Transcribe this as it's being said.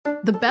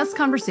The best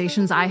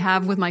conversations I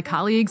have with my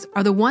colleagues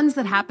are the ones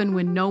that happen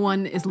when no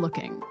one is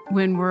looking,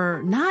 when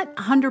we're not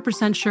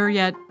 100% sure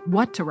yet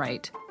what to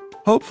write.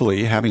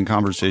 Hopefully, having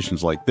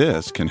conversations like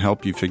this can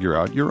help you figure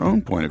out your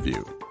own point of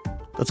view.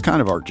 That's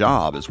kind of our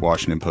job as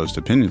Washington Post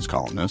opinions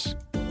columnists.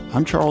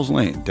 I'm Charles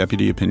Lane,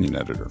 Deputy Opinion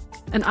Editor.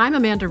 And I'm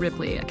Amanda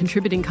Ripley, a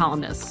contributing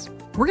columnist.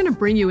 We're going to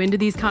bring you into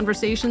these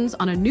conversations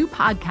on a new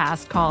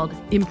podcast called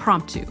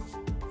Impromptu.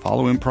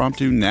 Follow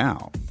Impromptu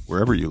now,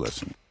 wherever you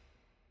listen.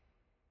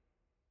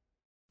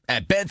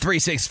 At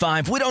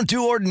Bet365, we don't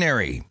do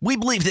ordinary. We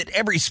believe that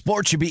every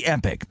sport should be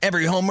epic.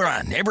 Every home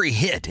run, every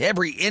hit,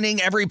 every inning,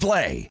 every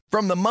play.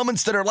 From the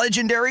moments that are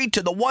legendary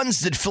to the ones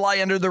that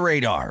fly under the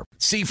radar.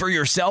 See for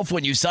yourself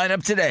when you sign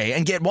up today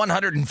and get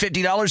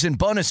 $150 in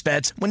bonus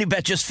bets when you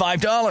bet just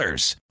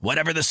 $5.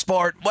 Whatever the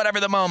sport, whatever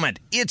the moment,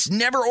 it's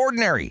never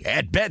ordinary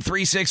at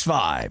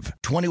Bet365.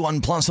 21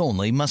 plus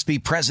only. Must be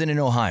present in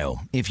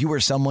Ohio. If you or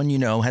someone you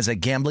know has a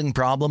gambling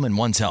problem and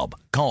wants help,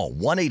 call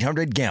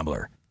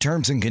 1-800-GAMBLER.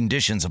 Terms and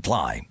conditions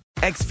apply.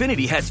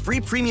 Xfinity has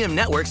free premium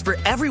networks for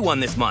everyone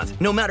this month,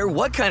 no matter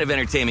what kind of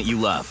entertainment you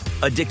love.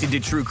 Addicted to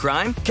true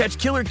crime? Catch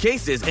killer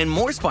cases and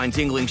more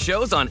spine-tingling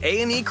shows on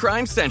A&E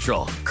Crime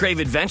Central. Crave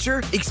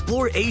adventure?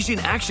 Explore Asian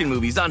action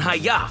movies on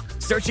Hi-YAH.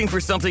 Searching for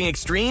something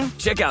extreme?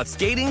 Check out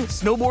skating,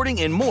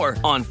 snowboarding, and more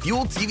on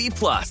Fuel TV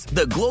Plus,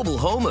 the global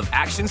home of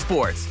action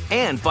sports.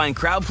 And find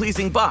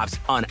crowd-pleasing bops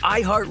on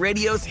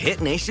iHeartRadio's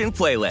Hit Nation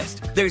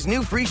playlist. There's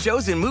new free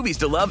shows and movies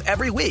to love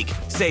every week.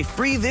 Say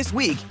free this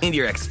week in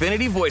your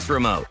Xfinity voice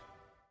remote.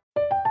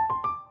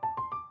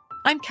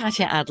 I'm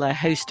Katya Adler,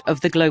 host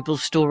of The Global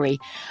Story.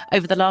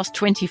 Over the last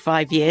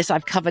 25 years,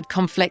 I've covered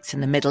conflicts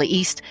in the Middle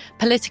East,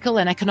 political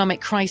and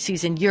economic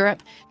crises in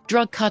Europe,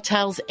 drug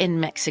cartels in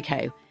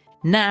Mexico.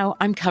 Now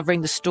I'm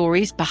covering the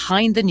stories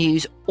behind the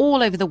news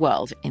all over the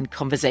world in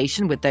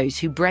conversation with those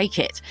who break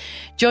it.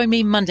 Join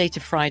me Monday to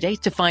Friday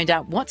to find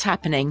out what's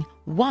happening,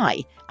 why,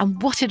 and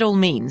what it all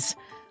means.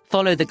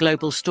 Follow The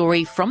Global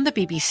Story from the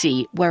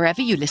BBC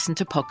wherever you listen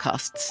to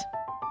podcasts.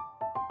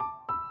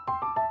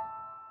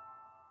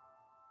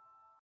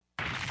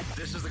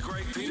 This is the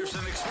Greg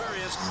Peterson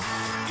Experience.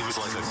 He was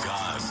like a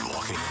god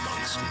walking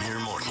amongst mere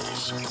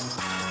mortals.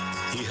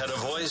 He had a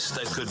voice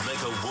that could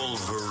make a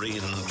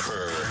wolverine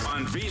purr.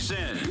 On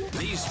VSiN,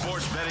 the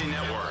Sports Betting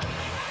Network.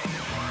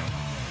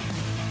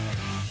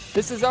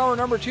 This is hour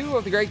number 2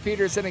 of the Greg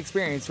Peterson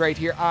Experience right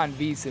here on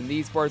VSiN,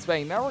 the Sports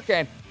Betting Network,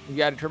 and we've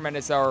got a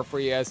tremendous hour for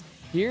you. As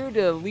here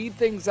to lead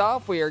things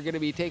off, we are going to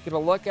be taking a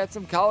look at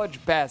some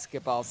college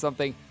basketball,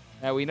 something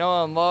that we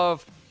know and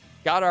love.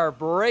 Got our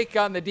break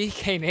on the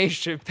DK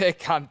Nation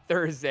pick on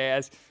Thursday,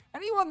 as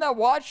anyone that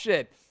watched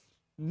it,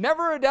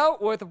 never a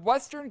doubt with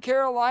Western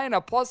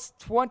Carolina plus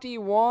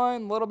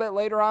 21, a little bit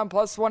later on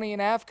plus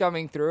 20.5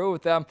 coming through,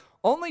 with them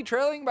only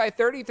trailing by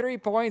 33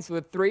 points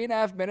with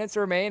 3.5 minutes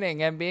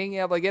remaining and being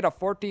able to get a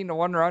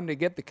 14-1 run to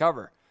get the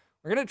cover.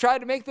 We're going to try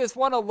to make this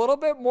one a little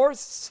bit more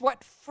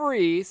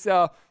sweat-free,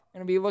 so we're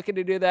going to be looking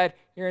to do that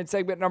here in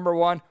segment number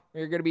 1.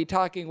 We're going to be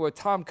talking with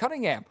Tom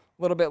Cunningham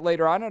a little bit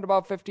later on in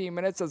about 15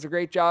 minutes. Does a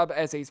great job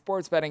as a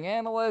sports betting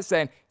analyst,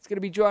 and he's going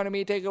to be joining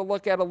me taking a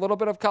look at a little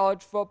bit of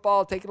college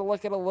football, taking a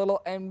look at a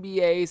little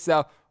NBA, so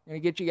I'm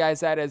going to get you guys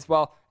that as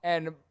well.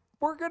 And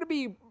we're going to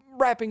be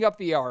wrapping up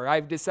the hour.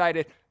 I've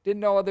decided, didn't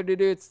know whether to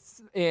do it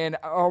in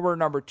hour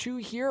number 2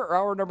 here or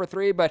hour number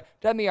 3, but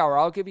done the hour.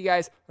 I'll give you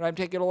guys what I'm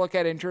taking a look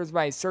at in terms of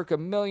my Circa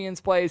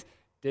Millions plays.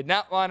 Did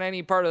not want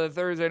any part of the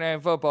Thursday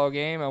night football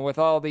game, and with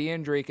all the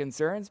injury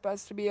concerns,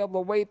 best to be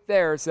able to wait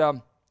there,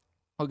 so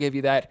I'll give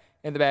you that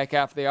in the back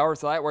half of the hour,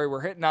 so that way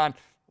we're hitting on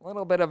a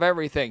little bit of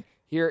everything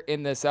here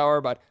in this hour.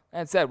 But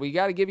that said, we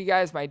got to give you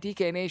guys my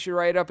DK Nation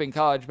write-up in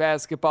college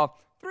basketball.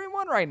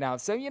 3-1 right now,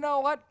 so you know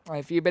what?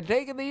 If you've been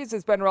taking these,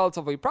 it's been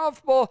relatively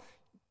profitable.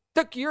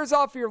 Took years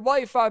off your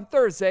life on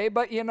Thursday,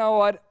 but you know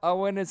what? A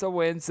win is a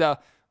win, so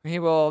we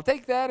will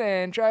take that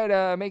and try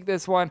to make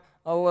this one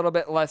a little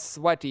bit less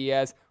sweaty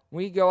as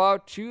we go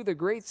out to the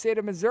great state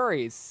of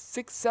Missouri.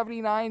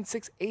 679,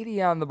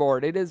 680 on the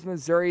board. It is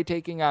Missouri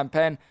taking on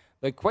Penn.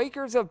 The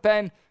Quakers of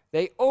Penn,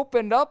 they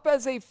opened up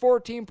as a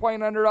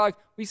 14-point underdog.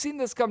 We've seen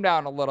this come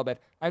down a little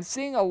bit. I'm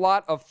seeing a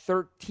lot of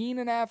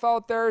 13.5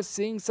 out there,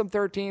 seeing some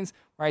 13s.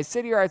 Where I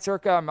sit here at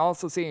Circa, I'm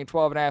also seeing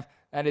 12.5.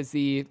 That is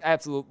the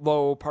absolute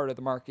low part of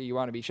the market you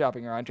want to be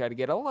shopping around. Try to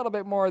get a little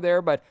bit more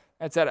there, but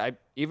that said,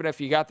 even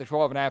if you got the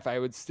 12.5, I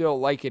would still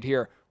like it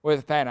here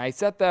with Penn. I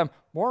set them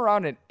more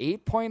around an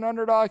 8-point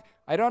underdog.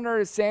 I don't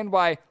understand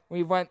why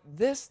we went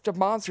this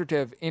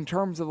demonstrative in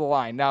terms of the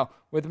line. Now,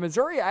 with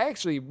Missouri, I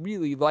actually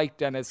really like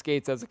Dennis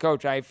Gates as a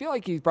coach. I feel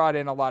like he's brought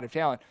in a lot of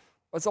talent.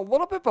 I was a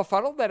little bit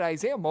befuddled that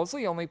Isaiah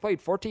Mosley only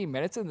played 14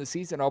 minutes in the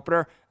season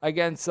opener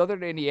against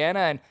Southern Indiana,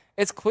 and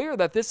it's clear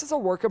that this is a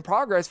work in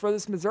progress for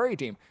this Missouri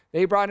team.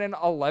 They brought in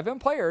 11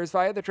 players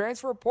via the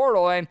transfer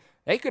portal, and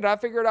they could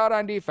not figure it out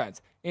on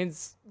defense.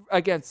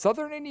 Against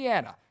Southern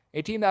Indiana,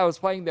 a team that was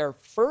playing their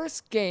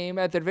first game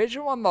at the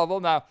Division I level.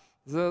 Now,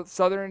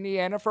 Southern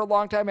Indiana for a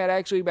long time had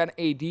actually been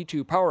a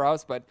D2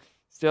 powerhouse, but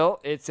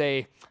still, it's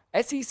a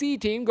SEC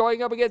team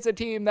going up against a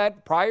team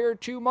that prior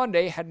to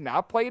Monday had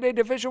not played a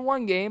Division I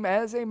game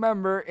as a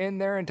member in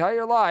their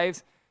entire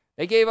lives.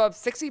 They gave up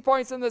 60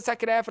 points in the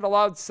second half and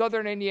allowed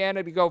Southern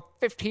Indiana to go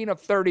 15 of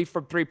 30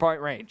 from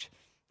three-point range.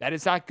 That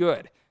is not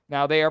good.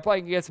 Now, they are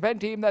playing against a Penn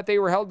team that they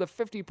were held to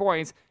 50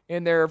 points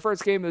in their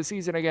first game of the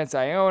season against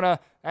Iona.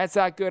 That's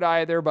not good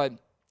either, but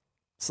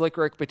Slick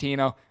Rick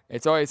Pitino,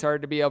 it's always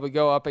hard to be able to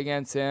go up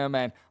against him,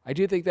 and I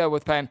do think that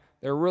with Penn,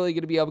 they're really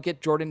going to be able to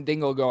get Jordan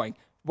Dingle going.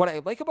 What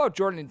I like about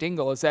Jordan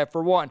Dingle is that,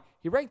 for one,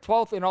 he ranked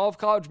 12th in all of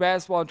college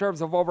basketball in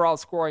terms of overall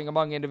scoring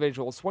among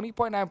individuals,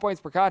 20.9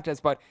 points per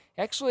contest, but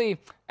he actually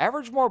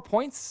averaged more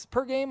points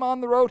per game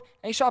on the road,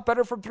 and he shot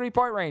better from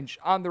three-point range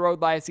on the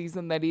road last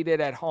season than he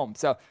did at home.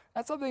 So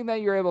that's something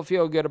that you're able to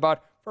feel good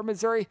about. For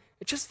Missouri,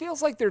 it just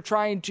feels like they're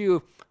trying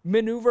to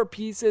maneuver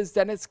pieces.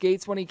 Dennis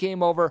Gates, when he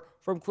came over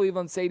from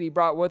Cleveland State, he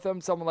brought with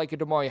him someone like a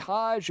Demoy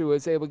Hodge, who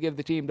was able to give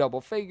the team double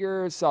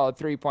figures, solid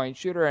three-point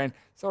shooter. And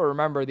so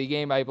remember the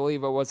game, I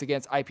believe it was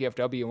against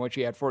IPFW, in which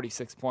he had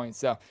 46 points.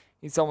 So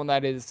he's someone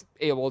that is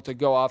able to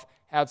go off,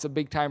 have some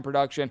big-time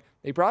production.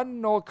 They brought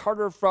in Noah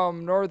Carter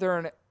from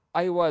Northern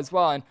Iowa as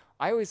well. And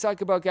I always talk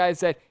about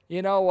guys that,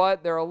 you know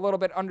what, they're a little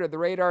bit under the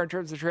radar in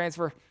terms of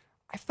transfer.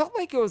 I felt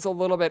like it was a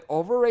little bit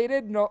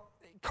overrated. No,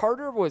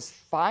 Carter was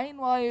fine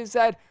while he was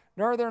at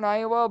Northern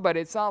Iowa, but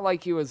it's not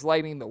like he was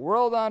lighting the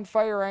world on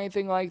fire or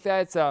anything like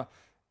that. So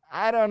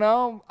I don't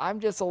know.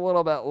 I'm just a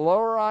little bit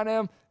lower on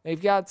him.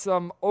 They've got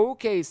some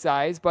okay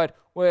size, but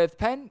with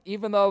Penn,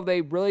 even though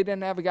they really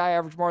didn't have a guy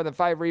average more than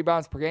 5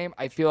 rebounds per game,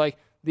 I feel like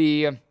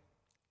the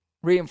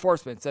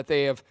reinforcements that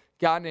they have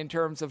gotten in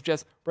terms of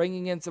just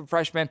bringing in some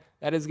freshmen,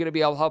 that is going to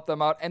be able to help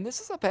them out. And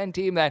this is a Penn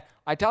team that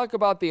I talk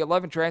about the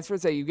 11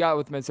 transfers that you got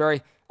with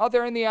Missouri out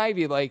there in the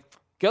Ivy League.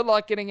 Good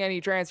luck getting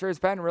any transfers.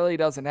 Penn really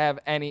doesn't have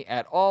any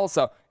at all.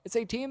 So it's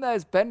a team that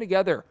has been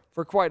together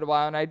for quite a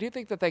while, and I do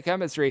think that the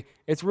chemistry,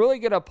 it's really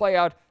going to play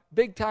out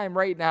big time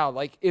right now.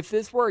 Like, if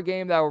this were a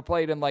game that were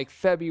played in like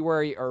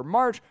February or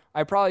March,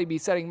 I'd probably be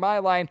setting my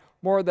line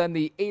more than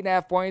the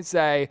 8.5 points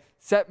that I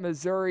set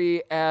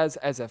Missouri as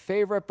a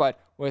favorite. But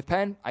with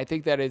Penn, I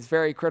think that is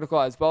very critical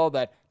as well,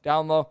 that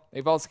down low,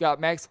 they've also got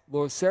Max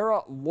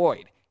Lucera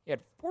Lloyd. He had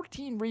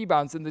 14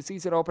 rebounds in the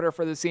season opener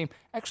for this team.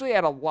 Actually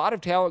had a lot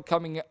of talent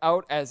coming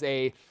out as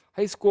a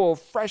high school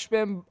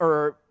freshman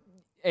or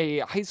a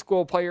high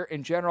school player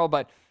in general,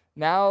 but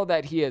now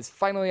that he is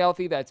finally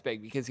healthy, that's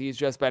big because he's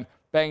just been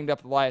banged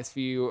up the last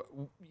few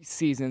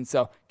seasons.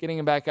 So getting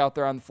him back out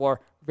there on the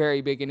floor,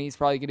 very big, and he's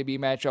probably going to be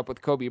matched up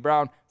with Kobe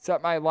Brown.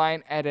 Set my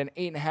line at an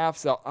 8.5,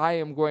 so I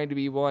am going to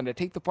be willing to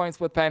take the points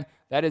with Penn.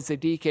 That is a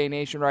DK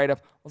Nation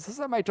write-up. Well, this is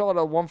my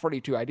total at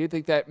 142. I do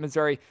think that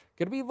Missouri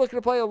going to be looking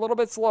to play a little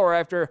bit slower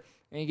after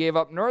he gave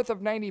up north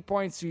of 90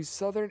 points to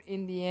Southern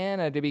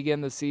Indiana to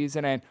begin the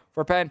season. And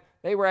for Penn,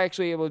 they were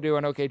actually able to do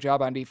an okay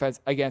job on defense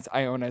against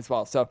Iona as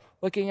well. So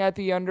looking at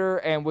the under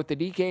and with the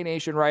DK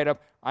Nation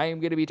write-up, I am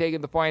going to be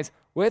taking the points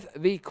with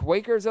the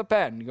Quakers of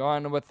Penn,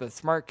 going with the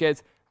smart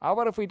kids. How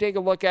about if we take a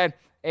look at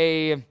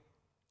a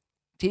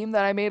team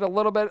that I made a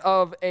little bit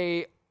of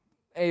a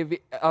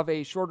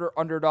shorter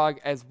underdog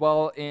as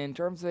well in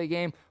terms of a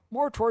game,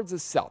 more towards the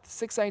south,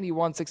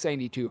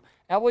 691-692.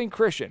 Abilene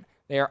Christian,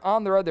 they are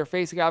on the road. They're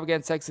facing off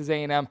against Texas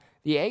A&M.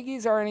 The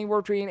Aggies are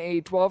anywhere between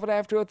a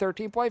 12.5 to a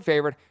 13-point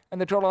favorite,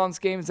 and the total on this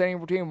game is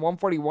anywhere between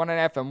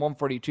 141.5 and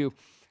 142.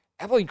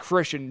 Abilene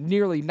Christian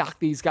nearly knocked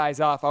these guys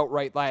off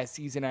outright last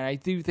season, and I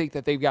do think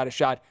that they've got a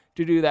shot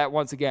to do that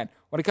once again.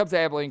 When it comes to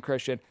Abilene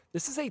Christian,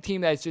 this is a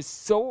team that is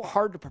just so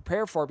hard to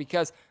prepare for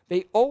because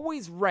they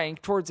always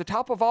rank towards the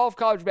top of all of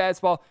college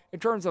basketball in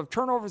terms of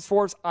turnovers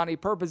forced on a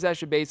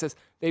per-possession basis.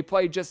 They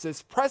play just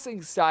this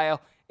pressing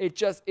style. It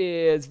just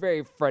is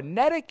very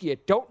frenetic. You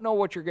don't know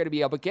what you're going to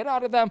be able to get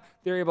out of them.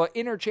 They're able to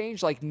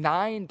interchange like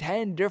 9,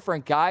 10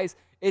 different guys.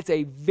 It's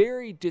a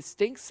very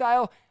distinct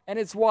style, and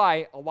it's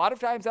why a lot of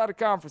times out of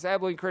conference,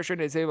 Abilene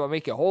Christian is able to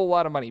make a whole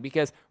lot of money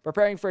because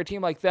preparing for a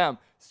team like them,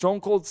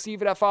 Stone Cold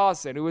Stephen F.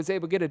 Austin, who was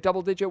able to get a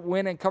double-digit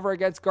win and cover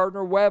against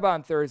Gardner Webb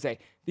on Thursday.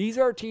 These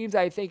are teams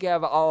I think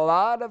have a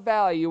lot of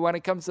value when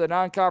it comes to the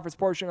non-conference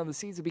portion of the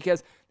season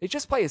because they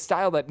just play a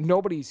style that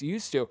nobody's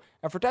used to.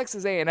 And for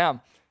Texas A&M,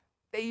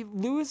 they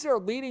lose their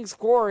leading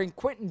scorer in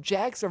Quentin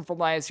Jackson from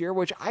last year,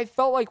 which I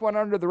felt like went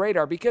under the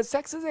radar because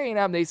Texas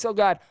A&M, they still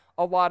got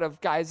a lot of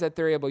guys that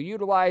they're able to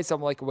utilize.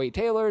 Someone like Wade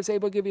Taylor is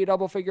able to give you a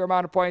double-figure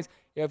amount of points.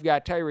 You've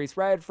got Tyrese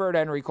Radford,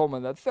 Henry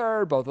Coleman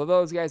III. Both of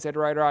those guys had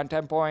right around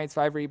 10 points,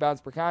 5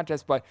 rebounds per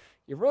contest, but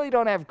you really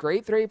don't have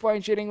great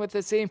three-point shooting with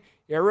this team.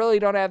 You really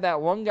don't have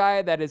that one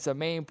guy that is the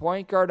main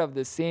point guard of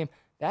this team.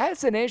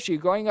 That's an issue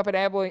going up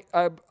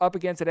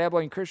against an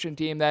Abilene Christian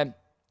team that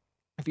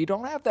if you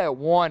don't have that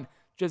one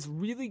just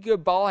really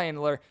good ball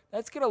handler,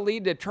 that's going to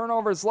lead to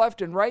turnovers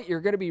left and right.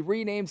 You're going to be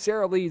renamed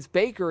Sarah Lee's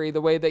Bakery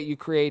the way that you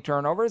create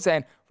turnovers.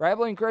 And for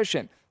Abilene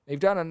Christian, they've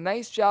done a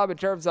nice job in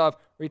terms of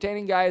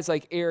retaining guys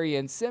like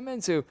Arian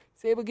Simmons, who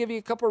He's able to give you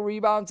a couple of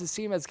rebounds. His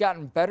team has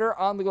gotten better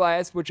on the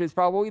glass, which is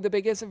probably the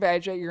biggest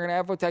advantage that you're going to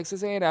have with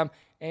Texas A&M.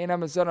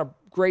 A&M has done a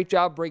great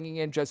job bringing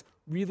in just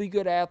really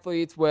good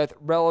athletes with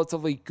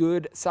relatively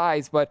good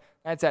size. But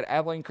that said,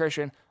 Abilene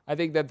Christian, I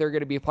think that they're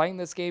going to be playing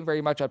this game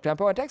very much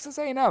up-tempo. And Texas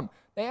A&M,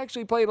 they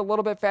actually played a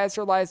little bit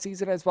faster last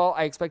season as well.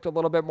 I expect a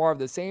little bit more of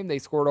the same. They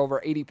scored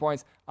over 80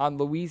 points on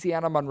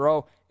Louisiana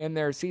Monroe in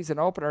their season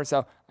opener.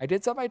 So I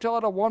did set my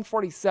total at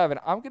 147.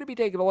 I'm going to be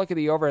taking a look at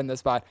the over in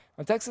this spot.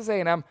 On Texas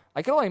A&M,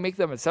 I can only make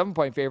them a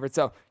 7-point favorite.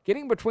 So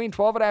getting between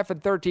 12.5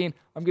 and 13,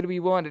 I'm going to be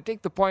willing to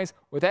take the points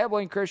with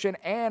Abilene Christian,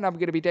 and I'm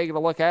going to be taking a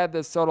look at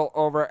this total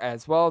over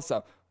as well.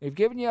 So we've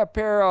given you a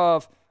pair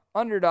of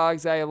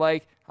underdogs I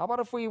like. How about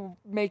if we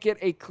make it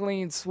a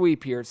clean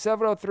sweep here?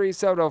 703,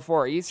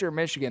 704, Eastern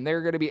Michigan.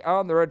 They're going to be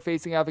on the road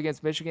facing off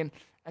against Michigan.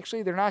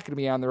 Actually, they're not going to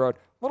be on the road.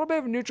 A little bit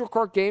of a neutral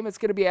court game. It's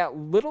going to be at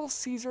Little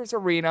Caesars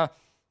Arena.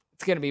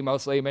 It's going to be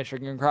mostly a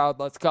Michigan crowd.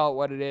 Let's call it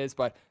what it is.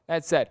 But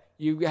that said,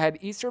 you had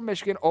Eastern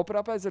Michigan open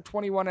up as a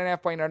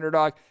 21.5-point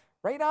underdog.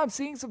 Right now, I'm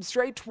seeing some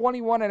straight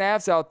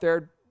 21.5s out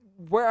there.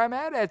 Where I'm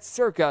at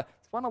Circa,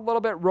 it's one a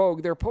little bit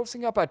rogue. They're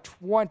posting up at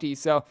 20,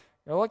 so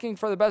you're looking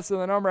for the best of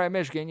the number at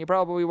Michigan. You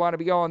probably want to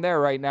be going there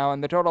right now,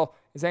 and the total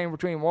is anywhere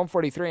between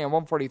 143 and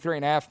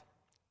 143.5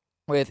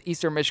 with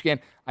Eastern Michigan.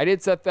 I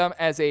did set them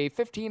as a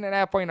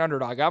 15.5-point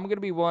underdog. I'm going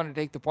to be willing to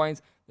take the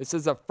points. This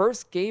is the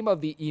first game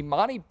of the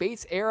Imani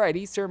Bates era at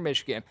Eastern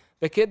Michigan.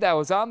 The kid that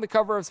was on the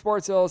cover of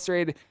Sports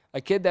Illustrated, a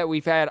kid that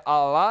we've had a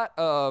lot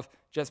of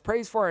just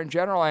praise for in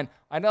general, and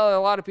I know that a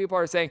lot of people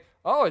are saying,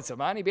 oh, it's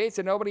Imani Bates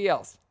and nobody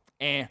else.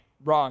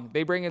 Wrong.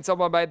 They bring in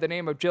someone by the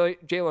name of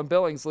Jalen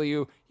Billingsley,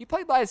 who he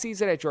played last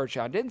season at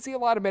Georgetown. Didn't see a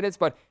lot of minutes,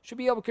 but should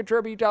be able to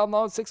contribute down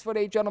low.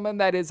 6'8" gentleman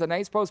that is a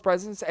nice post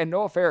presence, and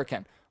Noah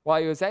Farrakhan.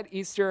 While he was at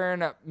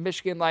Eastern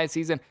Michigan last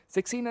season,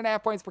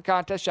 16.5 points per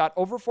contest, shot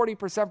over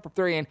 40% from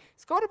three, and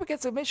he's going up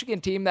against a Michigan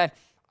team that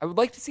I would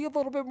like to see a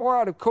little bit more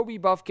out of. Kobe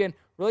Buffkin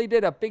really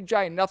did a big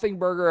giant nothing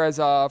burger as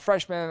a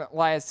freshman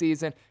last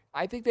season.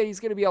 I think that he's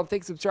going to be able to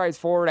take some strides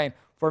forward, and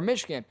for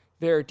Michigan,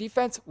 their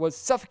defense was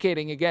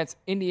suffocating against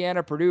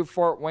Indiana, Purdue,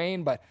 Fort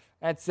Wayne, but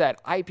that said,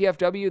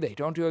 IPFW, they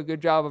don't do a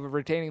good job of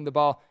retaining the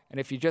ball,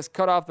 and if you just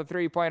cut off the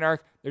three-point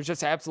arc, there's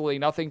just absolutely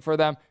nothing for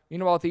them.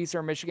 Meanwhile, with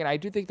Eastern Michigan, I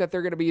do think that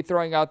they're going to be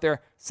throwing out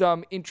there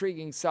some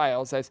intriguing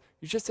styles. As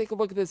you just take a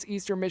look at this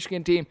Eastern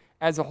Michigan team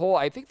as a whole,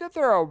 I think that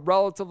they're a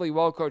relatively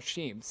well-coached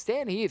team.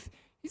 Stan Heath,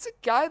 he's a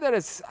guy that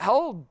has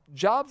held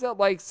jobs at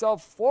like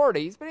South Florida.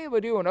 He's been able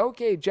to do an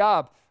okay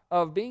job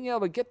of being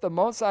able to get the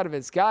most out of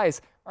his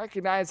guys.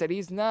 Recognize that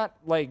he's not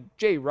like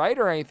Jay Wright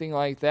or anything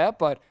like that,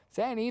 but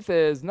Stan Heath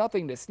is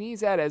nothing to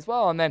sneeze at as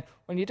well. And then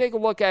when you take a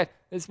look at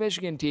this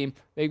Michigan team,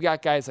 they've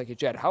got guys like a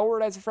Jed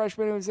Howard as a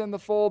freshman who's in the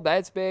fold.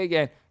 That's big,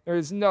 and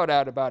there's no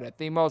doubt about it.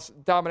 The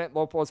most dominant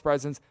low post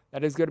presence,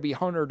 that is going to be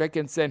Hunter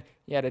Dickinson.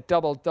 He had a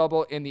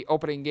double-double in the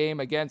opening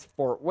game against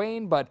Fort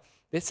Wayne, but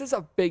this is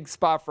a big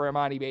spot for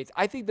Imani Bates.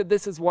 I think that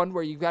this is one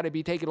where you've got to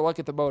be taking a look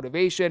at the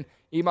motivation.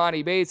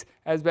 Imani Bates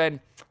has been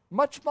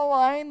much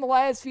maligned the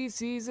last few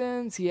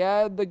seasons. He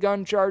had the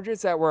gun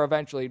charges that were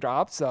eventually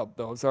dropped, so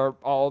those are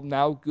all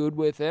now good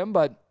with him.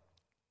 But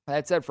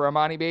that said, for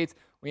Imani Bates,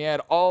 we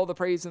had all the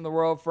praise in the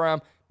world for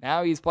him.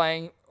 Now he's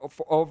playing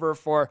over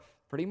for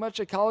pretty much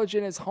a college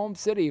in his home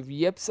city of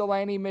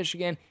Ypsilanti,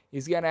 Michigan.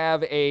 He's going to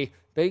have a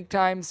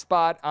big-time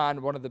spot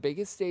on one of the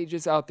biggest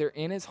stages out there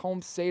in his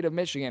home state of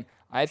Michigan.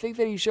 I think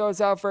that he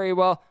shows out very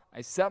well.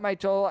 I set my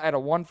total at a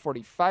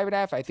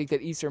 145.5. I think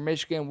that Eastern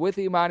Michigan with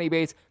Imani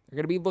Bates, they're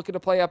going to be looking to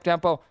play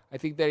up-tempo. I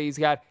think that he's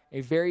got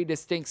a very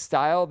distinct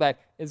style that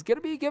is going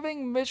to be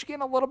giving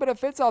Michigan a little bit of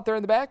fits out there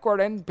in the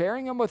backcourt, and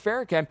pairing him with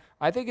Farrakhan,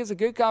 I think is a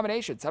good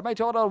combination. Set my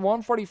total at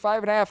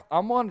 145.5.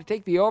 I'm willing to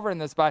take the over in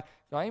this spot.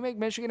 So I make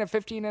Michigan a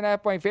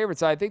 15.5-point favorite.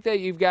 So I think that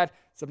you've got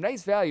some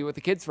nice value with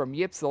the kids from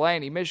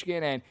Ypsilanti,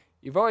 Michigan, and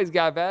you've always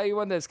got value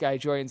when this guy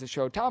joins the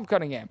show, Tom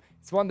Cunningham.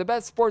 He's one of the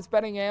best sports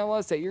betting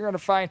analysts that you're going to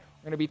find.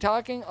 We're going to be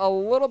talking a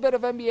little bit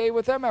of NBA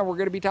with him, and we're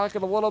going to be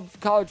talking a little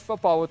college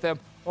football with him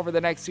over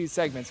the next two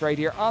segments right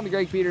here on the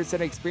Greg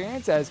Peterson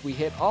Experience as we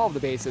hit all of the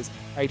bases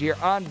right here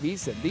on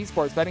VSiN, the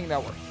Sports Betting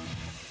Network.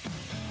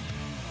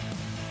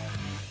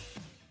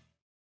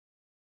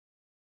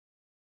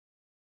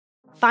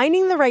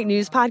 Finding the right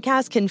news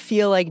podcast can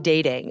feel like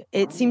dating.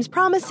 It seems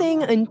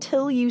promising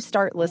until you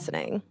start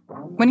listening.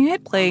 When you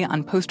hit play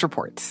on Post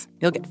Reports,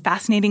 you'll get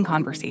fascinating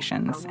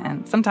conversations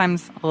and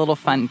sometimes a little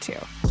fun, too.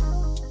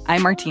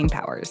 I'm Martine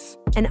Powers.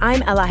 And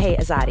I'm Elahe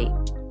Azadi.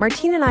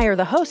 Martine and I are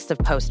the hosts of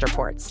Post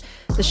Reports.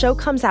 The show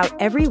comes out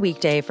every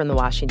weekday from The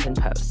Washington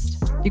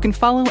Post. You can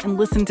follow and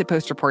listen to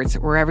Post Reports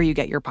wherever you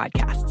get your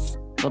podcasts.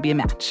 It'll be a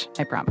match,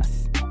 I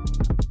promise.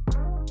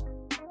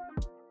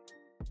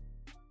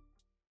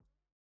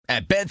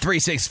 At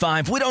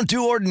Bet365, we don't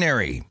do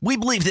ordinary. We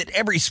believe that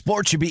every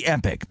sport should be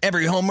epic.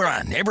 Every home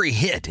run, every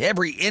hit,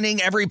 every inning,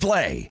 every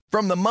play.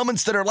 From the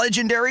moments that are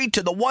legendary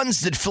to the ones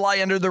that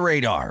fly under the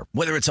radar.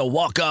 Whether it's a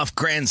walk-off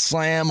grand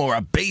slam or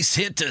a base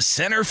hit to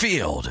center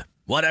field.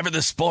 Whatever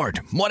the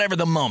sport, whatever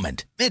the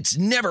moment, it's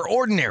never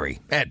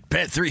ordinary at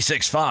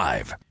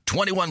Bet365.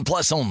 21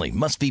 plus only.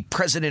 Must be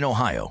present in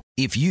Ohio.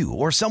 If you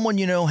or someone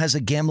you know has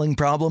a gambling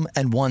problem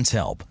and wants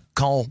help,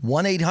 call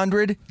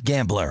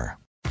 1-800-GAMBLER.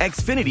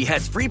 Xfinity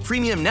has free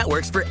premium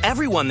networks for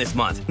everyone this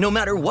month, no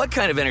matter what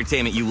kind of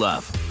entertainment you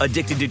love.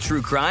 Addicted to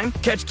true crime?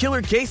 Catch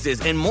killer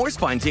cases and more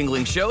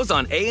spine-tingling shows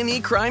on A&E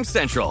Crime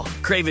Central.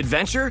 Crave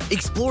adventure?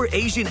 Explore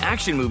Asian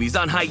action movies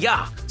on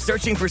Hi-YAH.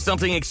 Searching for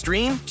something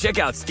extreme? Check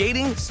out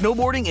skating,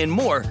 snowboarding, and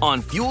more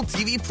on Fuel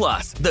TV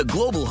Plus, the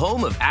global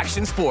home of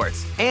action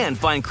sports. And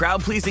find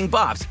crowd-pleasing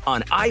bops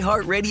on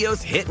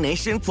iHeartRadio's Hit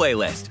Nation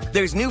playlist.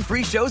 There's new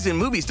free shows and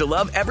movies to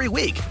love every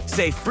week.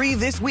 Say free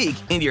this week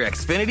in your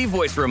Xfinity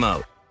voice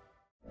remote.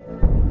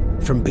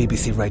 From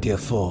BBC Radio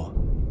 4,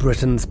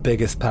 Britain's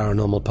biggest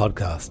paranormal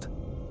podcast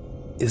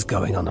is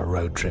going on a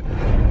road trip.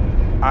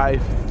 I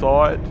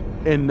thought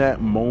in that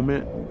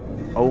moment,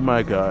 oh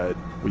my God,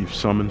 we've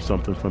summoned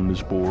something from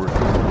this board.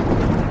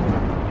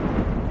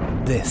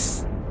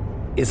 This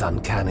is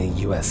Uncanny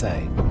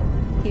USA.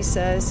 He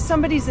says,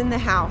 somebody's in the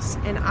house,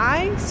 and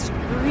I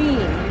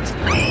screamed.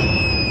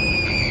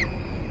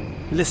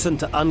 Listen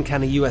to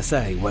Uncanny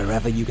USA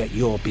wherever you get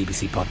your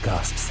BBC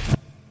podcasts,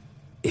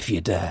 if you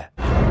dare.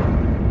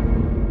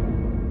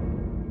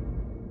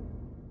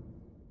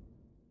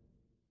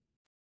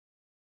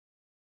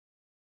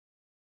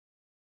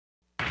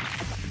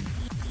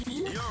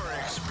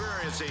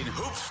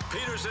 Hoops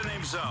Peterson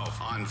himself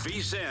on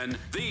VSiN,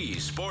 the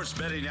Sports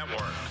Betting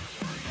Network.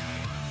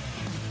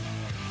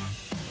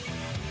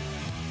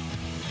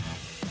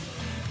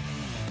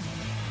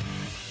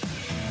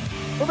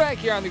 We're back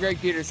here on the Greg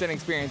Peterson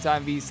Experience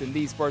on VSiN,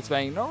 the Sports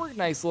Betting Network.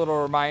 Nice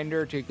little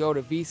reminder to go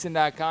to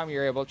VSiN.com.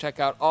 You're able to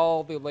check out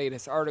all the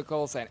latest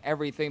articles and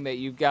everything that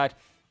you've got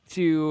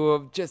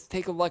to just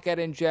take a look at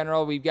in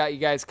general. We've got you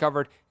guys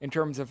covered in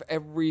terms of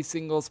every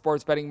single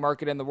sports betting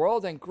market in the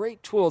world, and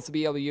great tools to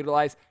be able to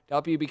utilize to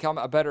help you become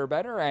a better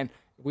bettor. And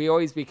we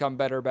always become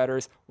better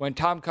bettors when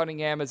Tom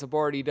Cunningham is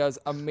aboard. He does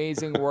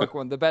amazing work,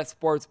 one of the best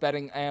sports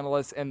betting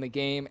analysts in the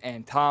game.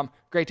 And Tom,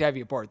 great to have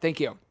you aboard. Thank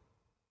you.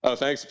 Oh,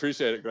 thanks.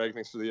 Appreciate it, Greg.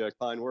 Thanks for the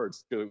kind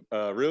words.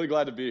 Really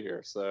glad to be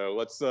here. So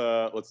let's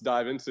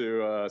dive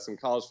into some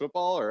college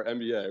football or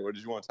NBA. What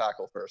did you want to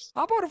tackle first?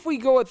 How about if we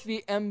go with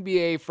the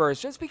NBA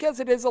first, just because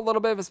it is a little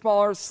bit of a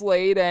smaller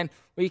slate, and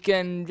we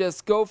can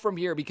just go from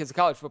here because the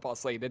college football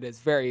slate, it is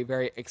very,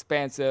 very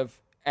expansive,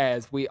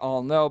 as we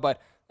all know.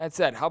 But that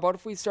said, how about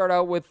if we start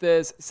out with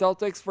this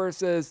Celtics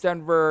versus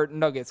Denver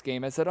Nuggets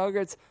game? As the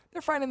Nuggets,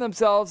 they're finding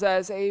themselves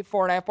as a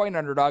 4.5-point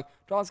underdog.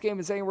 Tallest game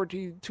is anywhere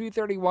to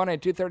 231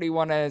 and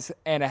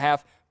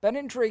 231.5. Been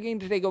intriguing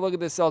to take a look at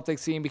the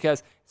Celtics team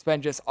because it's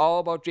been just all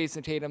about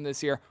Jason Tatum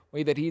this year,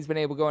 way that he's been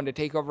able to go into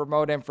takeover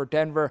mode. And for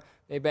Denver,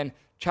 they've been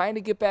trying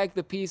to get back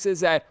the pieces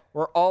that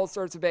were all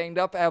sorts of banged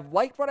up. I've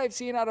liked what I've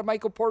seen out of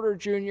Michael Porter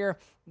Jr., a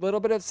little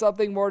bit of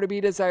something more to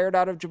be desired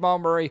out of Jamal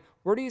Murray.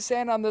 Where do you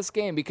stand on this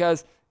game?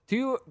 Because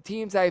two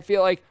teams I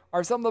feel like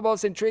are some of the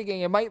most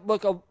intriguing and might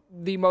look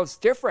the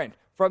most different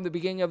from the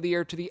beginning of the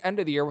year to the end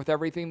of the year with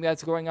everything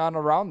that's going on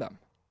around them.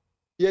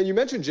 Yeah, you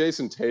mentioned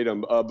Jason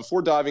Tatum.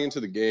 Before diving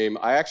into the game,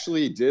 I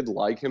actually did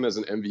like him as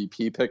an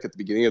MVP pick at the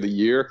beginning of the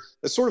year.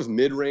 It's sort of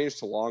mid-range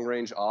to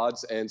long-range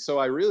odds, and so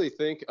I really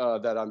think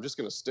that I'm just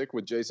going to stick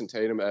with Jason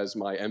Tatum as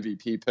my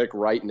MVP pick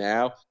right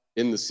now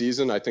in the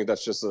season. I think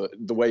that's just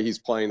the way he's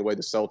playing, the way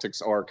the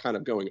Celtics are kind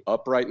of going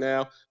up right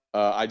now.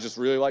 I just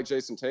really like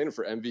Jason Tatum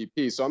for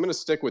MVP, so I'm going to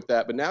stick with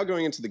that. But now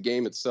going into the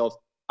game itself,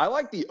 I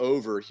like the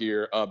over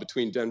here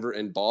between Denver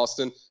and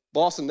Boston.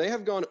 Boston, they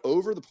have gone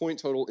over the point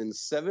total in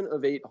 7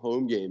 of 8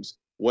 home games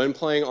when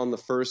playing on the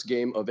first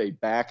game of a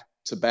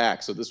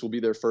back-to-back. So this will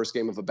be their first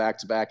game of a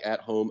back-to-back at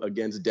home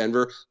against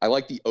Denver. I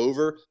like the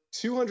over.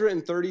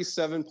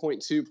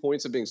 237.2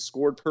 points have been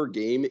scored per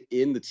game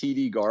in the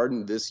TD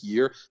Garden this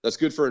year. That's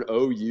good for an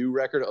OU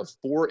record of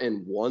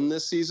 4-1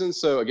 this season.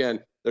 So again,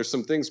 there's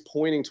some things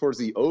pointing towards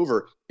the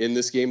over in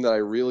this game that I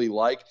really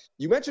like.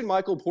 You mentioned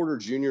Michael Porter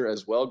Jr.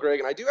 as well, Greg,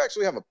 and I do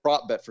actually have a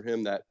prop bet for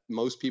him that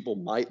most people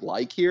might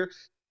like here.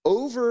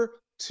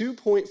 Over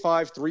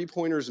 2.5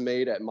 three-pointers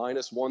made at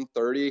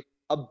 -130.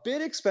 A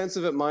bit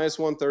expensive at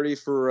 -130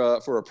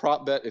 for a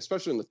prop bet,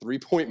 especially in the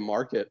three-point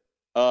market.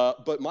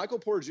 But Michael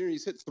Porter Jr.,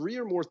 he's hit 3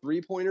 or more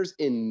three-pointers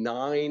in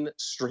 9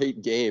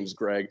 straight games,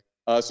 Greg.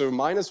 So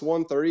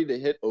 -130 to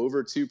hit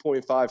over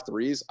 2.5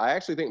 threes. I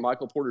actually think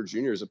Michael Porter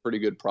Jr. is a pretty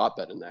good prop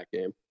bet in that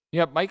game.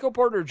 Yep, Michael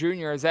Porter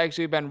Jr. has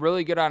actually been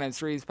really good on his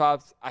threes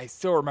pops. I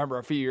still remember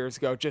a few years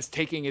ago just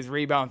taking his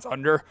rebounds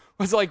under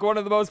was like one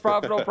of the most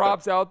profitable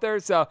props out there.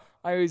 So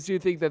I always do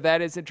think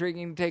that is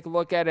intriguing to take a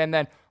look at. And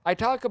then I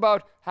talk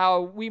about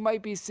how we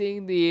might be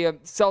seeing the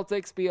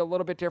Celtics be a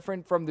little bit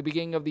different from the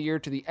beginning of the year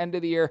to the end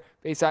of the year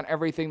based on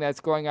everything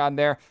that's going on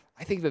there.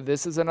 I think that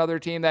this is another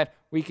team that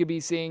we could be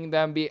seeing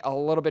them be a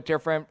little bit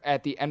different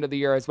at the end of the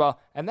year as well.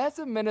 And that's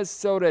the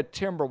Minnesota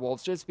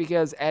Timberwolves, just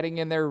because adding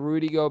in their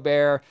Rudy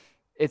Gobert,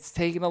 it's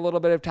taken a little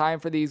bit of time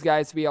for these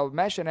guys to be able to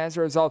mesh, and as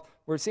a result,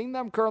 we're seeing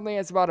them currently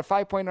as about a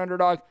 5-point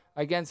underdog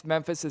against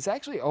Memphis. It's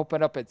actually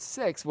opened up at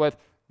 6 with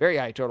very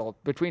high total,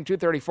 between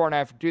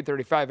 234.5 and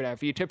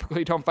 235.5. You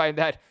typically don't find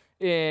that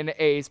in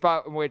a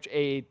spot in which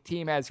a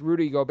team has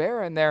Rudy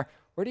Gobert in there.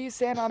 Where do you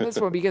stand on this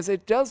one? Because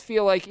it does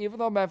feel like, even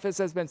though Memphis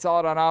has been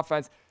solid on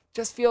offense,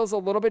 just feels a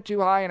little bit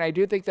too high, and I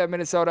do think that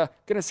Minnesota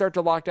going to start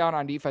to lock down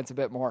on defense a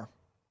bit more.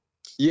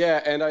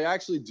 Yeah, and I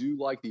actually do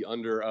like the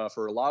under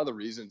for a lot of the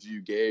reasons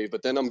you gave,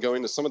 but then I'm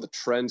going to some of the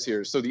trends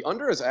here. So the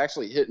under has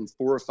actually hit in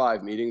 4 or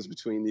 5 meetings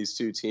between these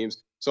two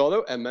teams. So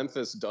although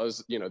Memphis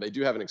does, they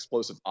do have an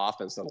explosive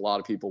offense that a lot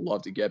of people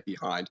love to get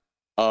behind.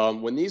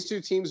 When these two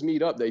teams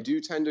meet up, they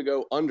do tend to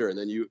go under, and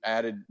then you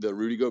added the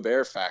Rudy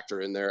Gobert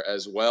factor in there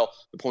as well.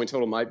 The point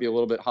total might be a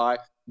little bit high.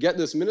 Get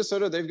this,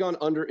 Minnesota, they've gone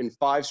under in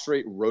 5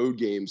 straight road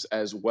games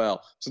as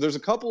well. So there's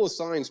a couple of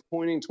signs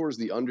pointing towards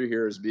the under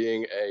here as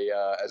being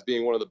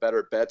one of the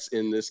better bets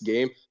in this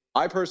game.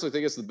 I personally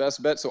think it's the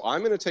best bet, so I'm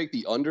going to take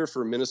the under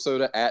for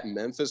Minnesota at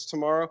Memphis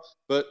tomorrow.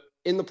 But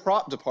in the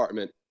prop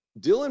department,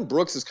 Dillon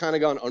Brooks has kind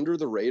of gone under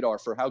the radar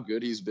for how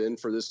good he's been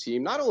for this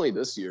team, not only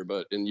this year,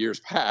 but in years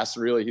past,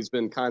 really. He's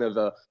been kind of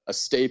a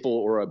staple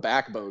or a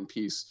backbone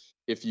piece,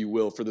 if you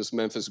will, for this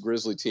Memphis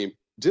Grizzly team.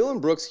 Dillon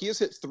Brooks, he has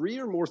hit 3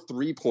 or more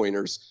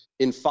three-pointers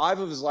in 5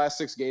 of his last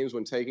 6 games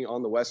when taking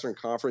on the Western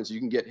Conference. You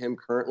can get him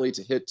currently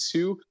to hit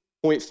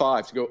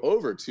 2.5, to go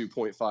over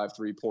 2.5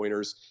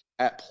 three-pointers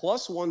at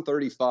plus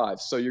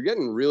 135. So you're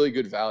getting really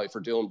good value for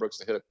Dillon Brooks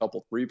to hit a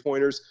couple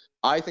three-pointers.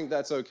 I think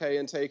that's okay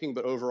in taking,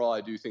 but overall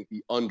I do think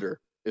the under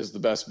is the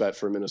best bet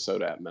for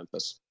Minnesota at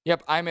Memphis.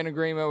 Yep, I'm in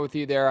agreement with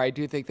you there. I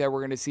do think that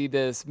we're going to see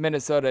this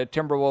Minnesota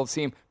Timberwolves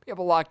team be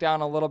able to lock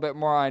down a little bit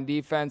more on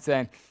defense.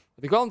 And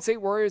the Golden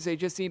State Warriors, they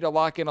just need to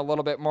lock in a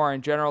little bit more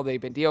in general. They've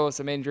been dealing with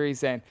some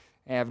injuries and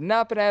have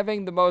not been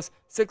having the most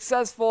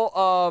successful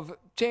of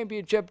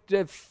championship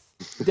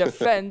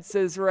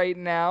defenses right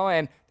now.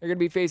 And they're going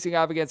to be facing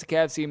off against a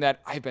Cavs team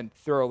that I've been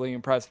thoroughly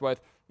impressed with.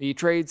 The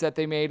trades that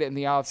they made in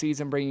the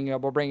offseason,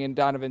 bring in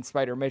Donovan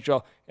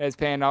Spider-Mitchell, is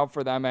paying out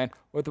for them. And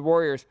with the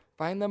Warriors,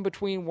 find them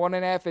between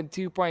 1.5 and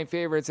 2-point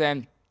favorites.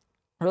 And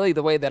really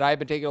the way that I've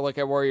been taking a look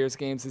at Warriors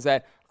games is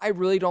that I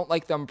really don't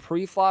like them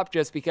pre-flop,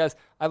 just because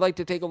I like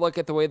to take a look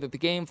at the way that the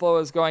game flow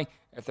is going.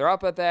 If they're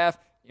up at the half,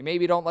 you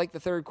maybe don't like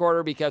the third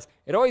quarter, because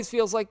it always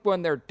feels like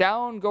when they're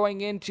down going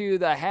into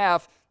the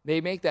half,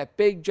 they make that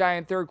big,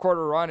 giant third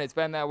quarter run. It's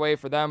been that way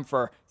for them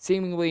for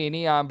seemingly an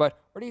eon. But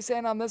what are you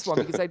saying on this one?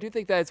 Because I do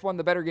think that it's one of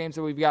the better games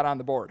that we've got on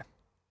the board.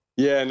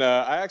 Yeah, and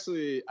I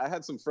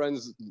had some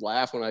friends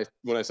laugh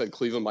when I said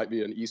Cleveland might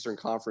be an Eastern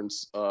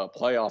Conference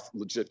playoff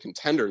legit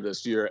contender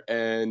this year,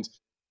 and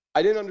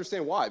I didn't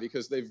understand why,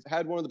 because they've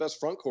had one of the best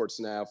front courts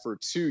now for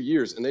 2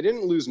 years, and they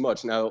didn't lose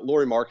much. Now,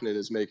 Lauri Markkanen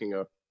is making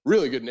a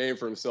really good name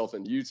for himself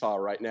in Utah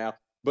right now.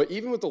 But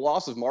even with the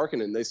loss of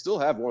Markkanen, they still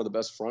have one of the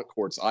best front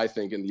courts, I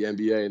think, in the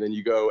NBA. And then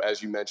you go,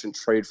 as you mentioned,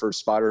 trade for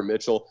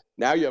Spider-Mitchell.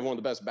 Now you have one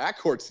of the best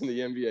backcourts in the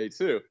NBA,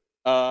 too.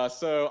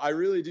 So I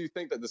really do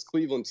think that this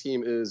Cleveland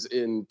team is,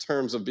 in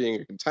terms of being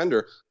a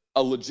contender,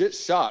 a legit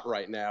shot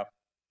right now.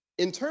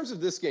 In terms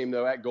of this game,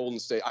 though, at Golden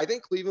State, I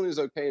think Cleveland is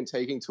okay in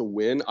taking to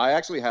win. I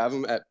actually have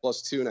them at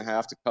plus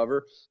 2.5 to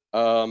cover.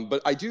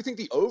 But I do think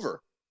the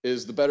over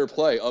is the better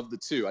play of the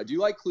two. I do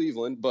like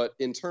Cleveland, but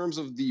in terms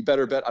of the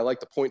better bet, I like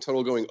the point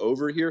total going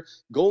over here.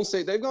 Golden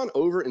State, they've gone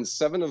over in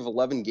 7 of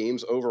 11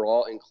 games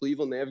overall. In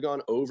Cleveland, they have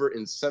gone over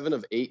in 7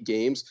 of 8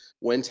 games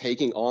when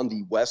taking on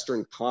the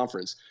Western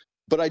Conference.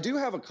 But I do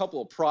have a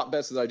couple of prop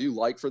bets that I do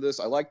like for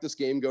this. I like this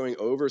game going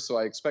over, so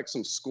I expect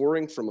some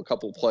scoring from a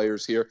couple of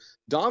players here.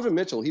 Donovan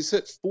Mitchell, he's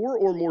hit 4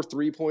 or more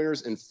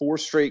three-pointers in 4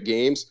 straight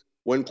games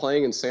when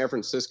playing in San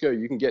Francisco.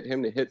 You can get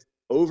him to hit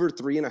over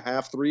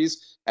 3.5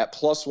 threes at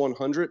plus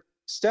 100.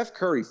 Steph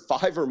Curry,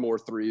 5 or more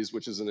threes,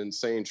 which is an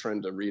insane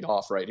trend to read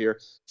off right here.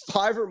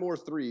 5 or more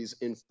threes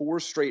in 4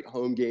 straight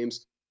home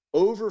games,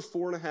 over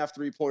 4.5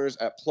 three-pointers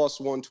at plus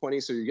 120.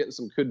 So you're getting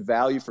some good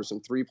value for some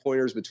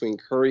three-pointers between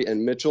Curry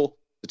and Mitchell,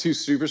 the two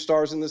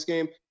superstars in this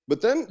game.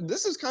 But then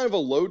this is kind of a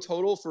low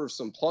total for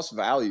some plus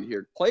value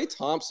here. Klay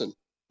Thompson,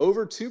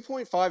 over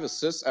 2.5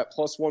 assists at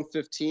plus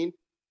 115.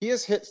 He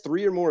has hit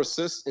 3 or more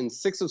assists in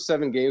 6 of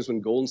 7 games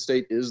when Golden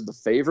State is the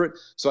favorite.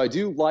 So I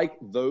do like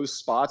those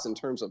spots in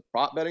terms of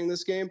prop betting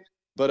this game.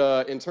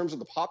 But in terms of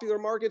the popular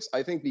markets,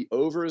 I think the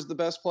over is the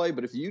best play.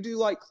 But if you do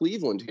like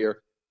Cleveland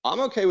here, I'm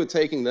okay with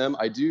taking them.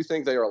 I do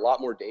think they are a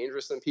lot more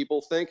dangerous than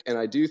people think. And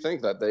I do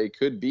think that they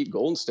could beat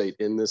Golden State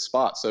in this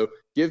spot. So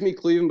give me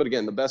Cleveland. But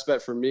again, the best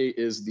bet for me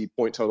is the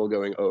point total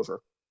going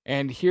over.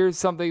 And here's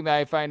something that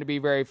I find to be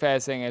very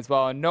fascinating as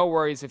well. And no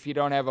worries if you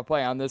don't have a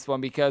play on this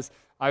one, because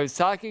I was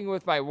talking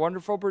with my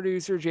wonderful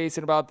producer,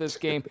 Jason, about this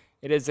game.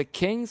 It is the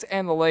Kings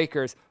and the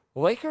Lakers.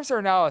 The Lakers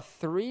are now a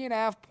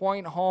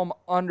 3.5-point home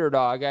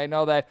underdog. I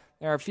know that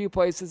there are a few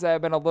places that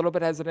have been a little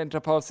bit hesitant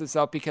to post this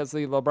up because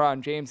of the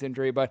LeBron James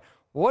injury. But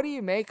what do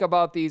you make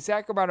about the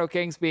Sacramento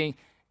Kings being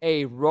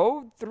a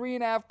road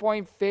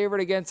 3.5-point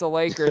favorite against the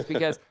Lakers?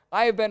 Because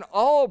I have been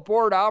all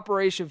aboard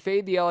Operation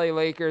Fade the LA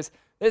Lakers.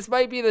 This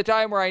might be the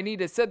time where I need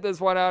to sit this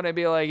one out and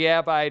be like,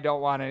 yep, I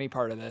don't want any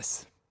part of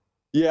this.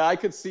 Yeah, I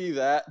could see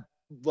that.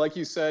 like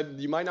you said,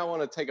 you might not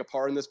want to take a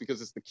part in this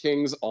because it's the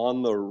Kings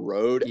on the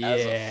road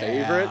as a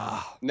favorite.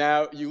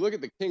 Now, you look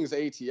at the Kings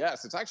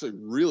ATS, it's actually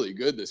really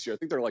good this year. I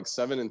think they're like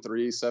 7-3,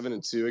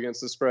 7-2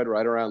 against the spread,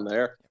 right around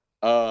there.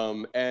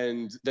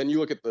 And then you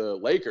look at the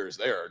Lakers,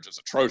 they are just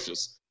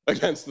atrocious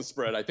against the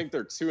spread. I think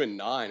they're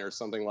 2-9 or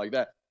something like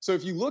that. So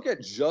if you look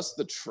at just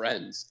the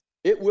trends,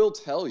 it will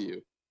tell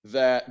you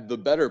that the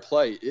better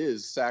play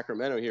is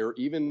Sacramento here,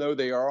 even though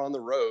they are on the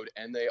road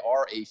and they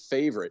are a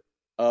favorite.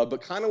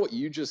 But kind of what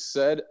you just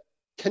said,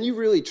 can you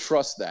really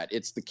trust that?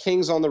 It's the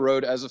Kings on the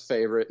road as a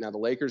favorite. Now, the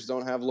Lakers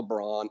don't have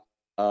LeBron.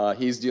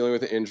 He's dealing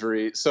with an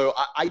injury. So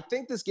I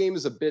think this game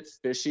is a bit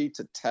fishy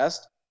to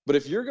test. But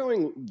if you're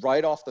going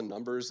right off the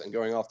numbers and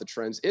going off the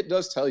trends, it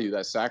does tell you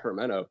that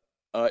Sacramento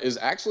is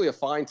actually a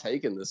fine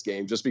take in this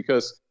game, just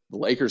because the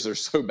Lakers are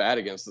so bad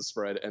against the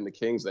spread and the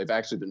Kings, they've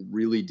actually been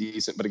really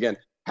decent. But again,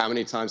 how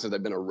many times have they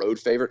been a road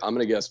favorite? I'm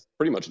going to guess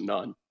pretty much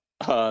none.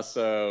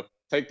 So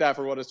take that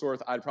for what it's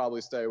worth. I'd probably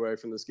stay away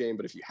from this game.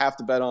 But if you have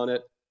to bet on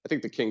it, I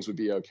think the Kings would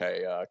be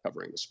okay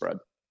covering the spread.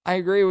 I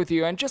agree with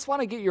you, and just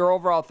want to get your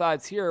overall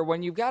thoughts here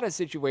when you've got a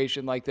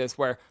situation like this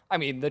where, I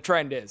mean, the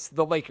trend is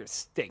the Lakers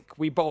stink.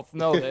 We both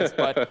know this,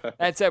 but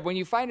that said, when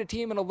you find a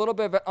team in a little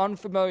bit of an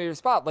unfamiliar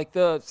spot, like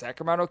the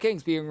Sacramento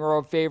Kings being a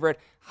road favorite,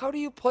 how do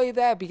you play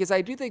that? Because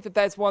I do think that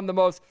that's one of the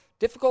most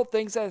difficult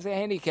things as a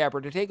handicapper,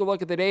 to take a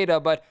look at the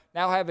data, but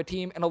now have a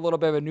team in a little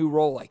bit of a new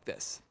role like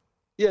this.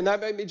 Yeah, and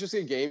that might be just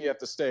a game you have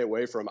to stay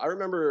away from. I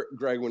remember,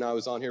 Greg, when I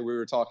was on here, we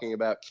were talking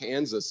about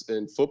Kansas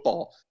in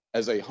football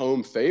as a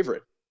home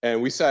favorite. And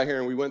we sat here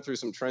and we went through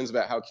some trends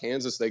about how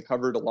Kansas, they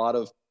covered a lot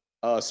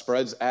of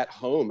spreads at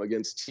home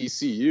against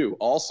TCU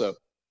also.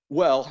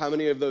 Well, how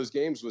many of those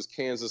games was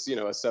Kansas, a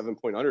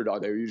 7-point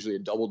underdog? They were usually a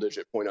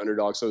double-digit point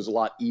underdog, so it was a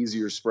lot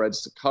easier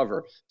spreads to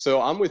cover. So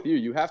I'm with you.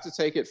 You have to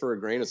take it for a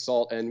grain of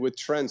salt. And with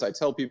trends, I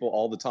tell people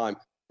all the time,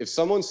 if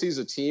someone sees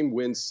a team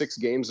win 6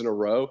 games in a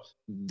row,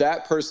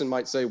 that person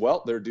might say,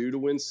 well, they're due to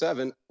win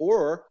 7,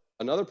 or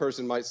another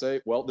person might say,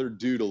 well, they're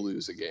due to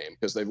lose a game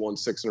because they've won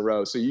 6 in a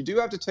row. So you do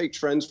have to take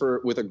trends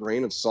with a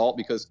grain of salt,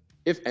 because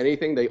if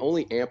anything, they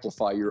only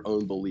amplify your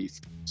own belief.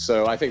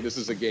 So I think this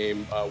is a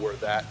game where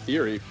that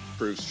theory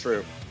proves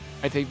true.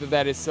 I think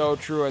that is so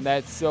true, and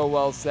that's so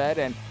well said,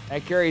 and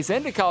that carries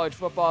into college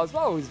football as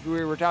well.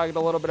 We were talking a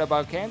little bit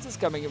about Kansas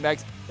coming up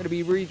next. Going to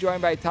be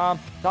rejoined by Tom,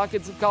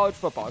 talking some college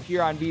football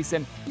here on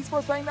VSiN, the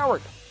Sports Betting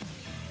Network.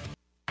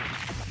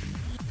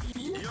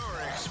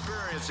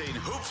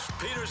 Experiencing Hoops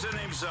Peterson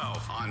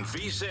himself on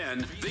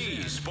VSiN,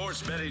 the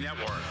Sports Betting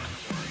Network.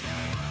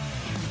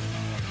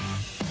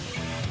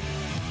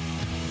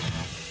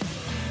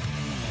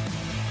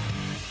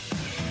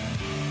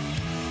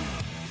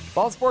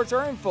 Fall sports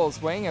are in full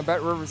swing, and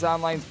BetRivers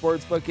Online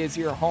Sportsbook is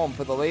your home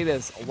for the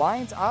latest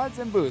lines, odds,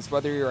 and boosts.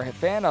 Whether you're a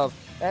fan of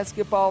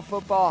basketball,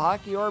 football,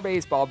 hockey, or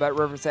baseball,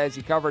 BetRivers has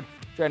you covered.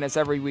 Join us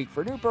every week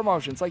for new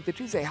promotions like the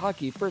Tuesday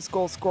Hockey First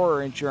Goal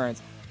Scorer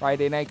Insurance,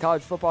 Friday Night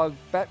College Football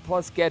Bet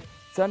Plus Get,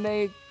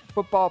 Sunday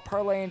Football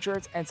Parlay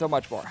Insurance, and so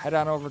much more. Head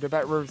on over to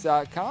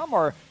BetRivers.com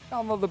or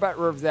download the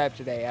BetRivers app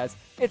today, as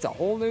it's a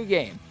whole new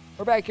game.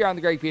 We're back here on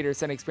the Greg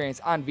Peterson Experience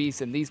on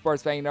VSiN, the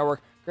Sports Betting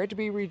Network. Great to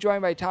be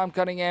rejoined by Tom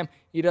Cunningham.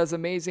 He does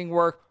amazing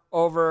work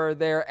over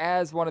there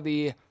as one of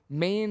the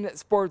main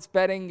sports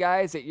betting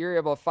guys that you're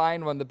able to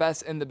find, one of the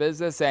best in the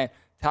business. And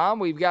Tom,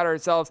 we've got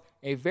ourselves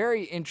a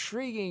very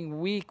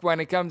intriguing week when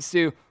it comes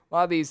to a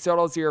lot of these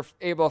totals. You're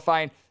able to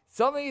find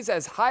some of these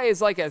as high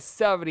as like a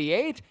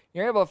 78.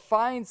 You're able to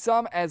find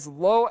some as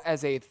low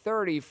as a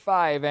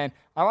 35. And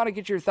I want to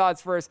get your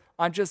thoughts first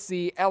on just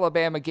the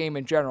Alabama game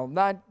in general.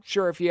 Not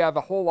sure if you have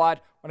a whole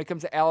lot when it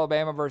comes to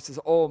Alabama versus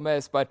Ole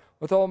Miss, but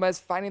with Ole Miss,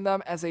 finding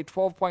them as a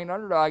 12-point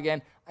underdog,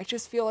 and I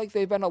just feel like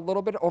they've been a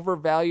little bit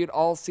overvalued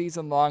all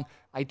season long.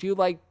 I do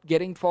like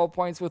getting 12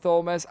 points with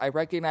Ole Miss. I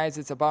recognize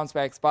it's a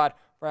bounce-back spot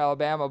for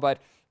Alabama, but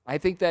I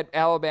think that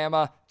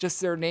Alabama, just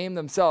their name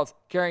themselves,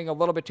 carrying a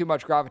little bit too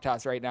much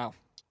gravitas right now.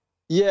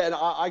 Yeah, and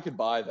I could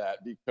buy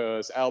that,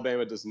 because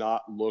Alabama does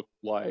not look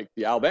like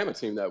the Alabama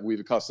team that we've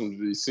accustomed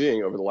to be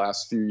seeing over the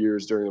last few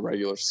years during the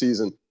regular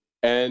season.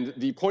 And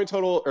the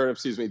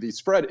the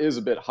spread is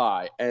a bit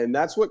high. And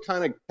that's what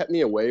kind of kept me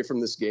away from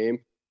this game.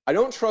 I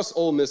don't trust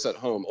Ole Miss at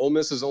home. Ole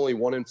Miss is only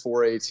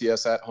 1-4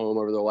 ATS at home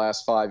over the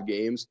last 5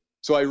 games.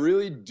 So I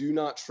really do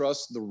not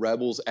trust the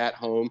Rebels at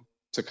home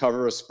to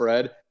cover a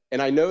spread.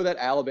 And I know that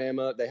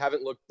Alabama, they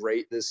haven't looked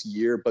great this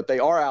year, but they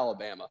are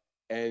Alabama.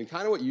 And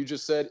kind of what you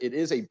just said, it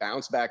is a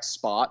bounce-back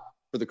spot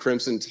for the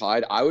Crimson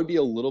Tide. I would be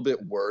a little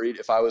bit worried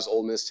if I was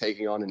Ole Miss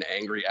taking on an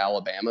angry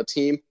Alabama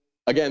team.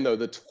 Again, though,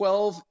 the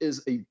 12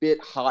 is a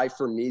bit high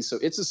for me, so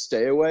it's a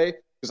stay away,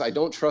 because I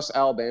don't trust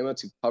Alabama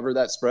to cover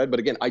that spread. But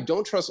again, I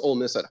don't trust Ole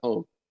Miss at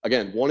home.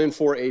 Again,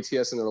 1-4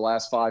 ATS in their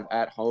last 5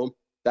 at home.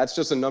 That's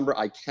just a number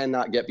I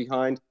cannot get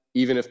behind,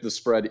 even if the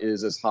spread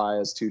is as high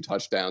as 2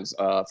 touchdowns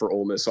for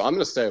Ole Miss. So I'm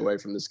going to stay away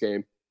from this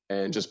game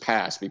and just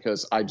pass,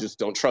 because I just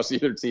don't trust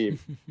either team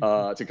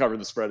to cover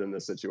the spread in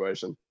this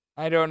situation.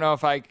 I don't know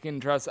if I can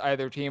trust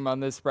either team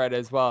on this spread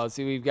as well.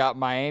 See, we've got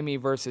Miami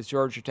versus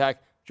Georgia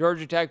Tech.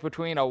 Georgia Tech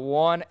between a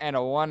 1 and a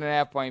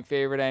 1.5 point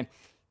favorite. And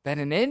been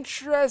an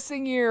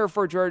interesting year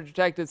for Georgia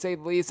Tech, to say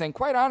the least. And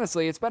quite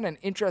honestly, it's been an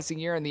interesting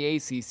year in the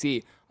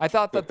ACC. I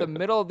thought that the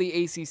middle of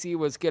the ACC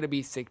was going to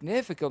be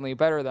significantly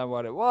better than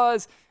what it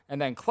was. And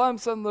then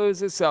Clemson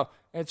loses. So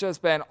it's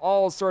just been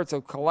all sorts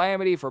of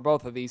calamity for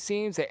both of these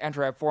teams. They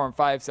enter at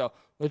 4-5. So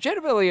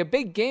legitimately a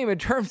big game in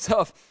terms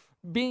of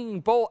being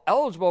bowl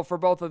eligible for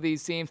both of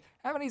these teams.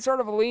 Have any sort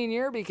of a lean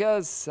year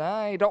because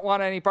I don't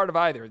want any part of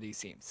either of these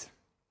teams.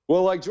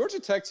 Well, like Georgia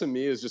Tech to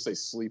me is just a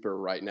sleeper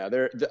right now.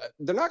 They're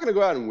not going to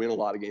go out and win a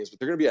lot of games, but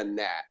they're going to be a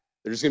gnat.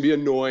 They're just going to be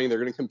annoying. They're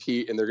going to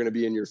compete, and they're going to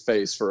be in your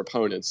face for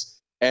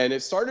opponents. And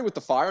it started with the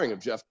firing of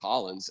Jeff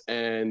Collins,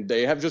 and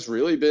they have just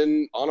really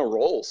been on a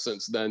roll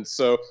since then.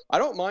 So I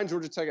don't mind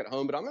Georgia Tech at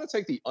home, but I'm going to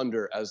take the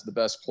under as the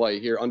best play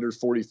here, under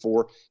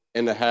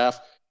 44.5.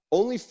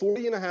 Only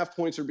 40.5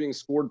 points are being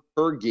scored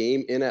per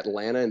game in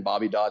Atlanta and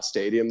Bobby Dodd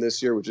Stadium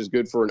this year, which is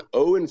good for an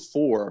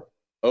 0-4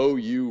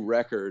 OU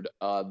record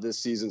this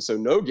season. So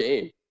no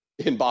game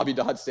in Bobby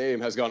Dodd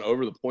Stadium has gone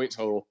over the point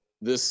total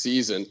this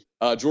season.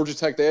 Georgia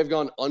Tech, they have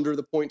gone under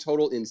the point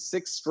total in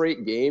 6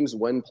 straight games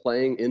when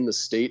playing in the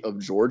state of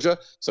Georgia.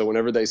 So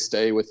whenever they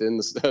stay within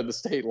the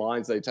state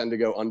lines, they tend to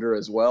go under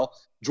as well.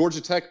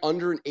 Georgia Tech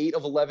under in 8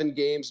 of 11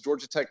 games.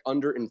 Georgia Tech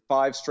under in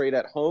 5 straight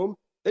at home.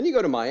 Then you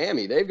go to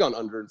Miami. They've gone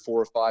under in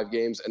 4 or 5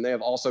 games, and they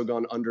have also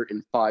gone under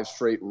in 5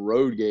 straight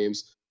road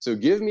games. So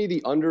give me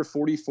the under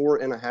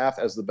 44.5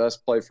 as the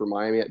best play for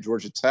Miami at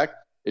Georgia Tech.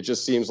 It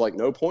just seems like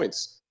no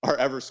points are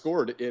ever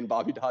scored in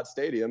Bobby Dodd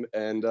Stadium,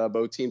 and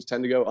both teams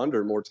tend to go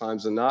under more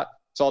times than not.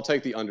 So I'll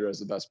take the under as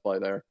the best play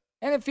there.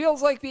 And it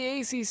feels like the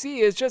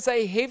ACC is just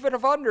a haven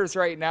of unders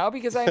right now,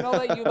 because I know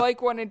that you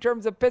like one in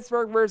terms of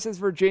Pittsburgh versus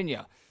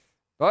Virginia.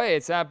 Boy,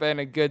 it's not been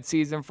a good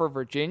season for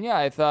Virginia.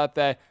 I thought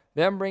that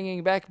them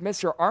bringing back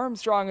Mr.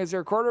 Armstrong as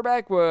their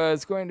quarterback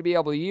was going to be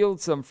able to yield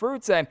some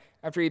fruits. And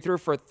after he threw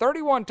for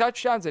 31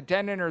 touchdowns and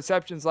 10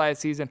 interceptions last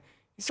season,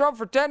 he's thrown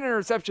for 10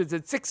 interceptions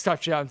and 6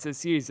 touchdowns this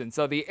season.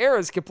 So the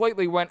arrows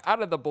completely went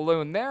out of the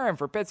balloon there. And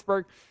for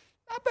Pittsburgh,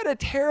 not been a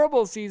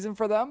terrible season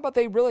for them, but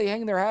they really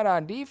hang their hat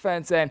on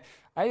defense. And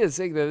I just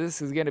think that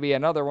this is going to be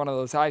another one of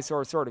those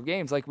high-score sort of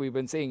games like we've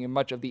been seeing in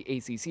much of the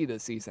ACC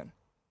this season.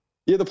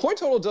 Yeah, the point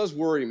total does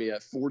worry me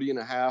at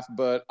 40.5,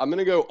 but I'm going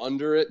to go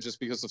under it just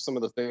because of some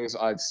of the things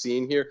I've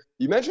seen here.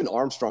 You mentioned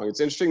Armstrong. It's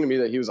interesting to me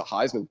that he was a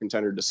Heisman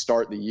contender to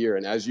start the year,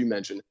 and as you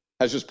mentioned,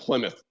 has just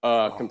Plymouth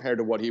compared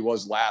to what he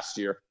was last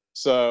year.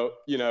 So,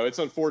 you know, it's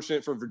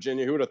unfortunate for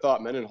Virginia. Who would have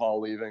thought Mendenhall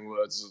leaving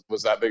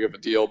was that big of a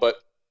deal? But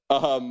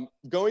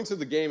going to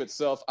the game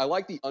itself, I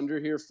like the under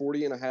here,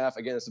 40.5.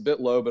 Again, it's a bit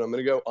low, but I'm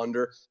going to go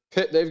under.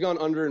 Pitt, they've gone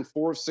under in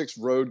 4 of 6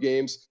 road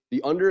games.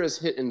 The under has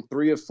hit in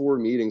 3 of 4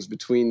 meetings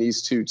between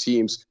these two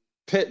teams.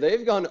 Pitt,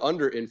 they've gone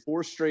under in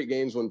 4 straight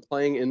games when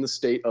playing in the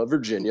state of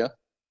Virginia.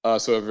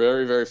 So a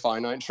very, very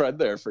finite tread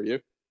there for you.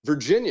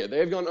 Virginia, they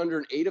have gone under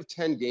in 8 of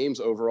 10 games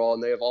overall,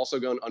 and they have also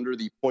gone under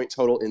the point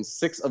total in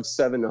 6 of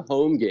 7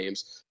 home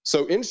games.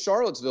 So in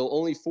Charlottesville,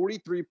 only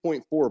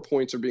 43.4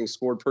 points are being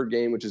scored per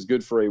game, which is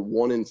good for a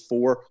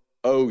 1-4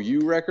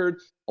 OU record.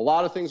 A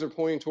lot of things are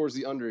pointing towards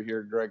the under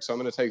here, Greg, so I'm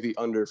going to take the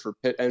under for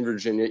Pitt and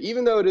Virginia.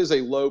 Even though it is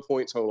a low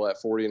point total at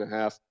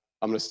 40.5,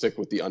 I'm going to stick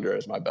with the under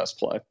as my best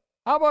play.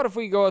 How about if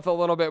we go with a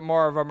little bit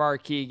more of a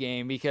marquee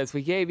game, because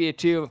we gave you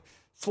 2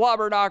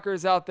 slobber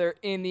knockers out there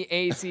in the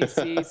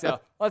ACC. So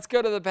let's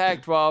go to the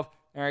Pac-12.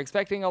 They're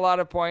expecting a lot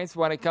of points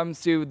when it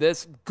comes to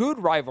this good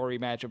rivalry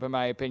matchup, in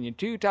my opinion.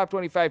 2 top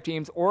 25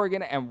 teams,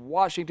 Oregon and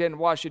Washington.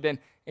 Washington,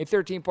 a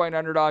 13-point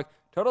underdog.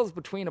 Totals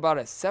between about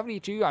a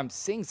 72. I'm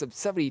seeing some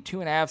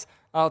 72.5s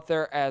out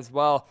there as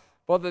well.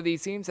 Both of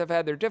these teams have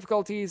had their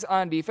difficulties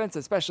on defense,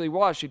 especially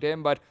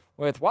Washington. But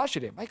with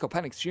Washington, Michael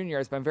Penix Jr.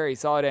 has been very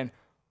solid. And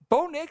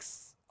Bo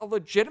Nix, a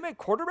legitimate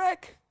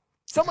quarterback?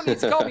 Someone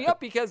needs to call me up,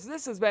 because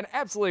this has been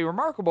absolutely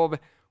remarkable. But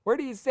where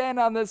do you stand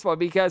on this one?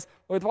 Because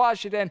with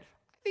Washington,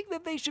 I think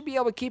that they should be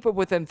able to keep it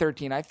within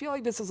 13. I feel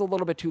like this is a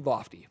little bit too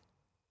lofty.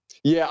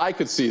 Yeah, I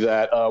could see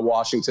that,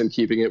 Washington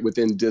keeping it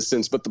within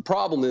distance. But the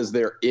problem is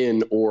they're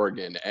in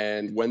Oregon.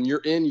 And when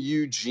you're in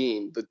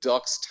Eugene, the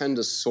Ducks tend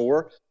to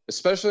soar,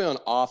 especially on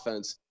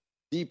offense.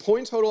 The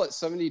point total at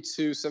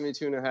 72,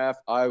 72.5,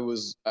 I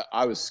was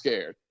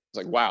scared. I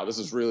was like, wow, this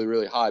is really,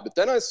 really high. But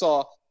then I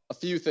saw a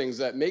few things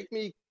that make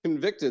me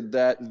convicted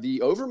that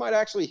the over might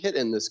actually hit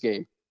in this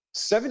game.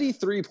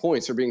 73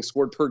 points are being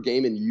scored per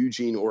game in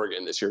Eugene,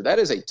 Oregon this year. That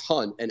is a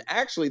ton. And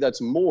actually,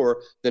 that's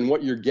more than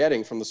what you're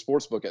getting from the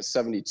sportsbook at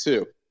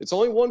 72. It's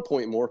only 1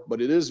 point more,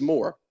 but it is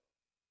more.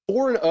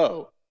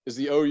 4-0 is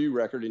the OU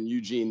record in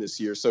Eugene this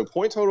year. So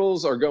point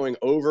totals are going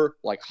over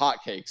like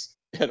hotcakes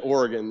at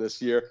Oregon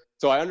this year.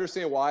 So I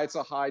understand why it's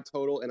a high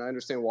total, and I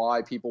understand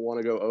why people want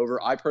to go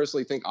over. I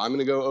personally think I'm going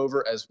to go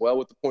over as well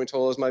with the point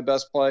total as my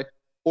best play.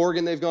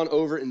 Oregon, they've gone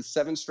over in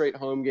 7 straight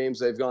home games.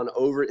 They've gone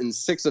over in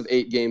 6 of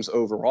 8 games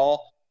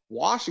overall.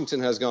 Washington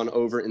has gone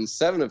over in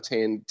 7 of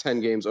 10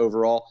 games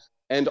overall.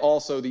 And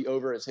also the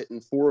over has hit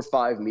in 4 or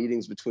 5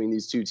 meetings between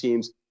these two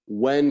teams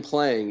when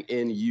playing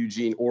in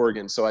Eugene,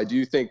 Oregon. So I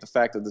do think the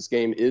fact that this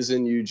game is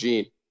in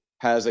Eugene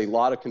has a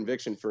lot of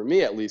conviction, for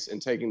me at least, in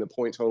taking the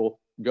point total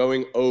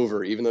going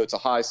over, even though it's a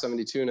high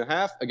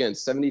 72.5. Again,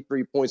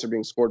 73 points are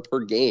being scored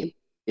per game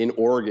in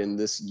Oregon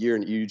this year,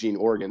 in Eugene,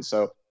 Oregon.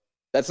 So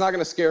that's not going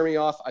to scare me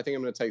off. I think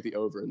I'm going to take the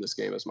over in this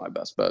game as my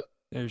best bet.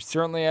 There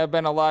certainly have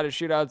been a lot of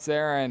shootouts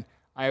there, and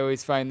I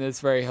always find this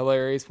very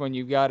hilarious when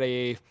you've got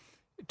a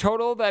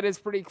total that is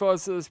pretty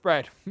close to the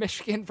spread.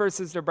 Michigan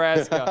versus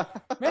Nebraska.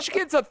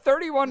 Michigan's a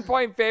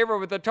 31-point favorite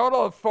with a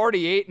total of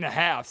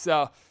 48.5.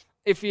 So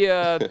if you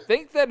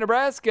think that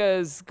Nebraska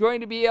is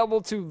going to be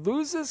able to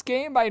lose this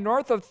game by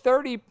north of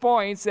 30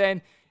 points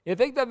and you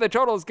think that the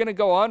total is going to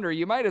go under,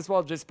 you might as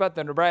well just bet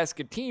the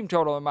Nebraska team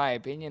total, in my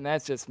opinion.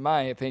 That's just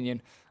my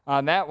opinion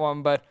on that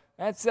one. But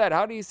that said,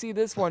 how do you see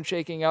this one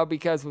shaking out?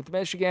 Because with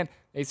Michigan,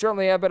 they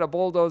certainly have been a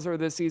bulldozer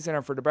this season,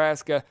 and for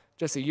Nebraska,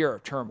 just a year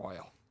of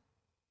turmoil.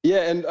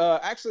 Yeah, and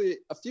actually,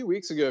 a few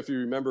weeks ago, if you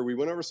remember, we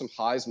went over some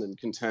Heisman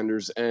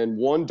contenders, and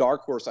one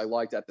dark horse I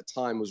liked at the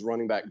time was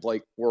running back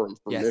Blake Corum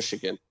from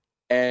Michigan.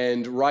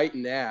 And right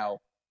now,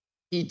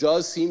 he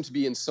does seem to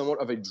be in somewhat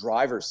of a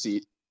driver's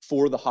seat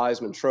for the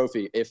Heisman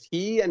Trophy. If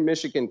he and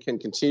Michigan can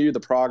continue the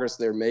progress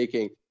they're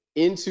making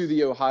into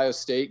the Ohio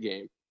State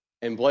game,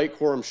 and Blake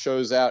Corum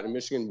shows out and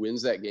Michigan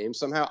wins that game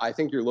somehow, I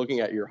think you're looking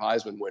at your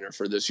Heisman winner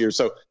for this year.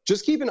 So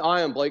just keep an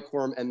eye on Blake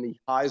Corum and the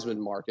Heisman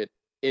market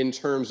in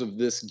terms of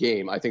this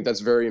game. I think that's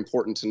very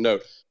important to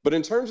note. But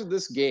in terms of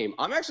this game,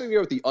 I'm actually going to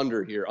go with the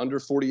under here, under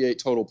 48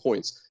 total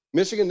points.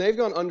 Michigan, they've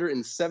gone under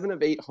in 7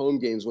 of 8 home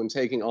games when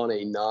taking on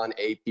a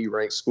non-AP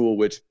ranked school,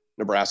 which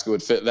Nebraska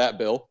would fit that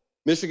bill.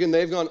 Michigan,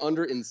 they've gone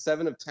under in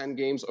 7 of 10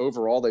 games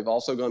overall. They've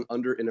also gone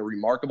under in a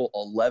remarkable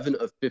 11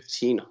 of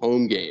 15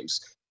 home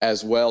games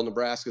as well.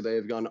 Nebraska, they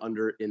have gone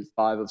under in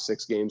 5 of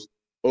 6 games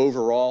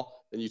overall.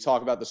 And you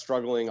talk about the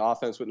struggling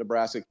offense with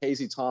Nebraska.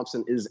 Casey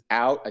Thompson is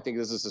out. I think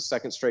this is the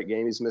second straight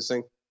game he's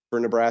missing for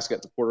Nebraska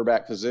at the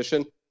quarterback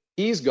position.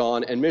 He's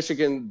gone, and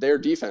Michigan, their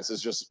defense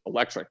is just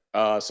electric.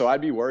 So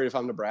I'd be worried if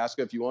I'm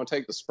Nebraska. If you want to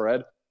take the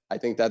spread, I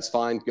think that's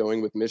fine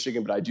going with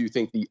Michigan, but I do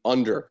think the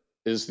under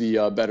is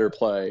the better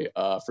play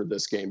for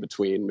this game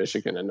between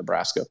Michigan and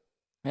Nebraska.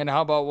 And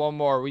how about one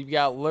more? We've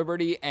got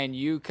Liberty and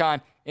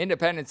UConn.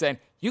 Independence, and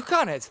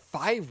UConn has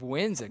 5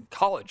 wins in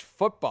college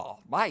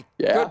football. My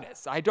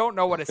goodness. I don't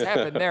know what has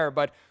happened there,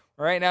 but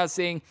we're right now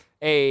seeing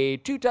a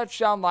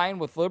 2-touchdown line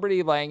with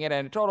Liberty laying it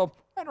and a total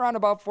right around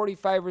about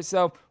 45 or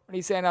so. What are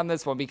you saying on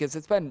this one? Because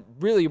it's been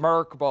really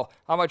remarkable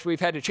how much we've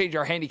had to change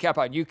our handicap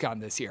on UConn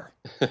this year.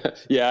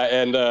 Yeah,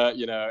 and,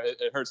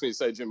 it hurts me to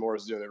say Jim Moore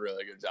is doing a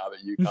really good job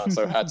at UConn,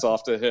 so hats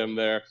off to him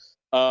there.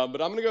 But I'm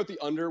going to go with the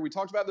under. We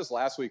talked about this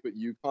last week with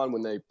UConn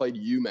when they played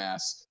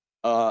UMass.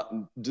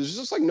 There's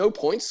just like no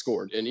points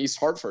scored in East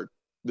Hartford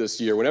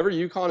this year. Whenever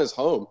UConn is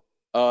home,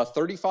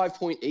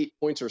 35.8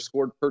 points are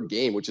scored per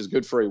game, which is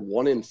good for a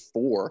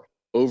 1-4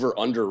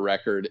 over-under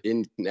record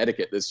in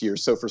Connecticut this year.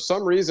 So for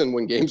some reason,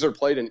 when games are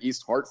played in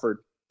East Hartford,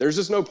 there's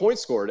just no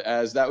points scored,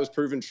 as that was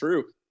proven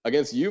true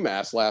against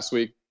UMass last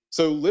week.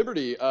 So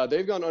Liberty,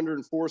 they've gone under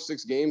in 4 of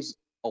 6 games,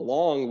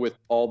 along with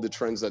all the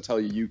trends that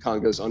tell you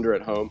UConn goes under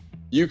at home.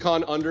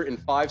 UConn under in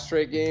 5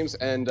 straight games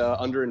and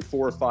under in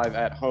 4 or 5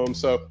 at home.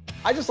 So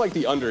I just like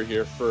the under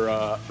here for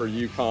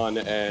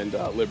UConn and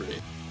Liberty.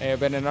 They have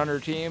been an under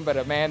team, but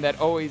a man that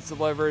always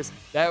delivers.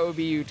 That would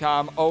be you,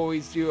 Tom.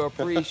 Always do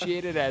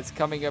appreciate it. As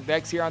coming up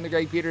next here on the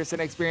Greg Peterson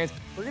Experience,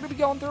 we're going to be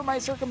going through my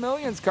Circa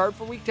Millions card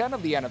for Week 10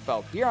 of the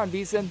NFL here on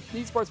VSiN,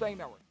 the Sports Betting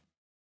Network.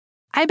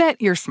 I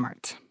bet you're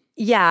smart.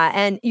 Yeah,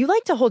 and you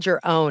like to hold your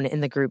own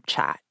in the group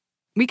chat.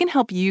 We can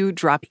help you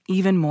drop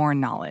even more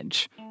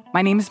knowledge.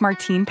 My name is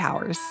Martine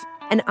Powers.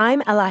 And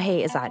I'm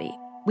Elahe Izadi.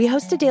 We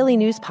host a daily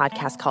news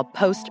podcast called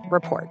Post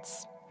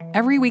Reports.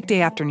 Every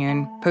weekday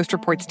afternoon, Post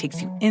Reports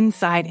takes you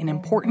inside an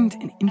important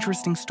and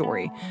interesting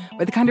story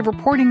with the kind of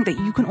reporting that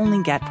you can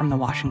only get from the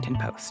Washington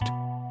Post.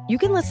 You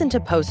can listen to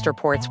Post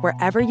Reports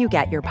wherever you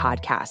get your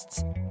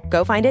podcasts.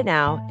 Go find it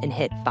now and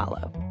hit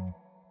follow.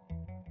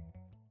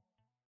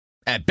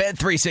 At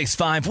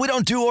Bet365, we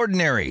don't do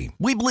ordinary.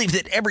 We believe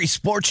that every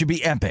sport should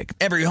be epic.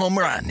 Every home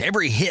run,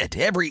 every hit,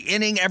 every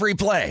inning, every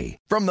play.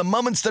 From the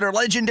moments that are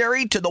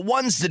legendary to the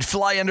ones that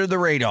fly under the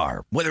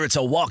radar. Whether it's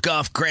a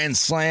walk-off grand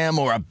slam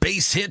or a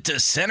base hit to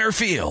center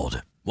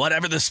field.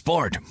 Whatever the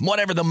sport,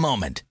 whatever the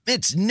moment.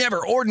 It's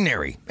never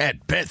ordinary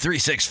at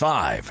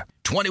Bet365.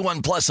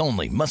 21 plus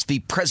only. Must be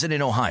present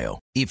in Ohio.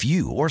 If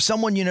you or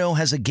someone you know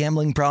has a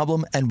gambling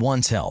problem and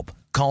wants help,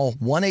 call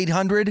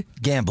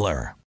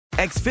 1-800-GAMBLER.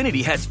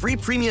 Xfinity has free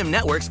premium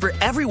networks for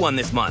everyone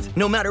this month,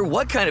 no matter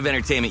what kind of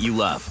entertainment you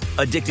love.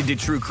 Addicted to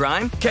true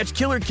crime? Catch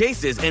killer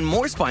cases and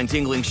more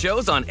spine-tingling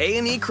shows on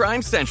A&E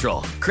Crime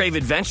Central. Crave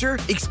adventure?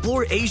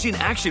 Explore Asian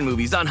action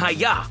movies on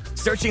Hi-YAH.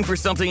 Searching for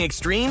something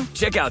extreme?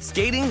 Check out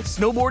skating,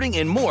 snowboarding,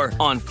 and more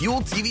on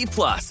Fuel TV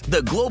Plus,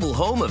 the global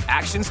home of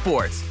action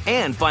sports.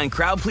 And find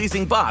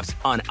crowd-pleasing bops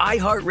on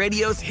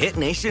iHeartRadio's Hit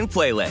Nation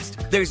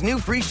playlist. There's new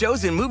free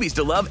shows and movies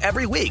to love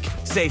every week.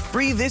 Say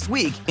free this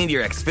week in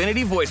your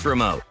Xfinity voice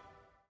remote.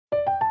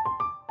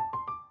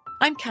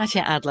 I'm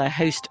Katya Adler,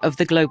 host of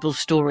The Global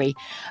Story.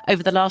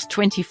 Over the last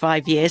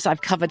 25 years,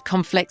 I've covered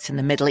conflicts in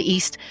the Middle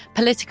East,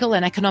 political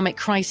and economic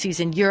crises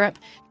in Europe,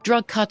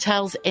 drug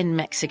cartels in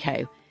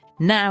Mexico.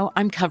 Now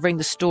I'm covering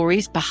the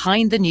stories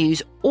behind the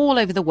news all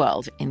over the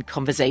world in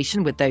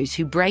conversation with those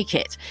who break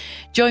it.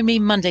 Join me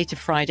Monday to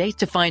Friday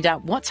to find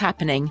out what's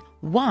happening,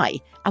 why,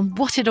 and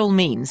what it all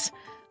means.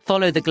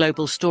 Follow The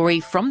Global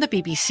Story from the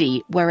BBC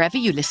wherever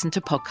you listen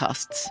to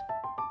podcasts.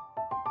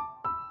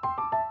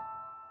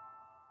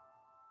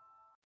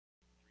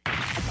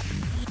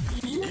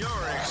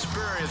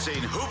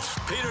 Experiencing Hoops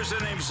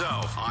Peterson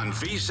himself on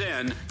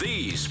VSiN,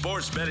 the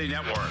Sports Betting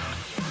Network.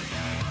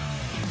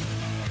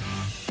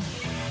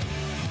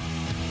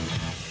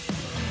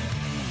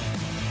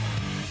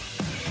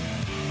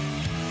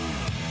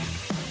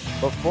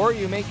 Before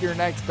you make your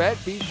next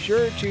bet, be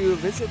sure to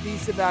visit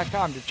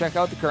VSiN.com to check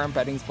out the current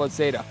betting splits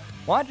data.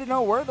 Want to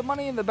know where the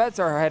money and the bets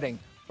are heading?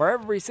 For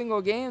every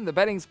single game, the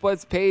betting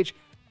splits page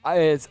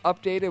is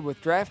updated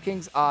with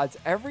DraftKings odds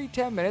every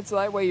 10 minutes, so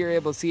that way you're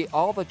able to see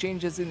all the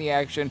changes in the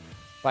action.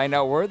 Find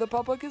out where the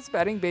public is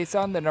betting based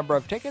on the number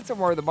of tickets and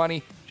where the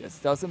money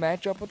just doesn't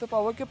match up with the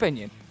public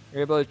opinion.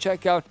 You're able to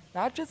check out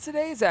not just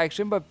today's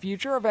action, but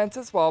future events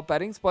as well.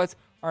 Betting splits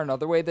are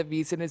another way that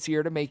VSiN is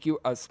here to make you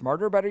a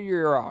smarter, better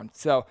year-round.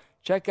 So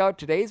check out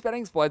today's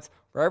betting splits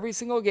for every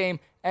single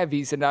game at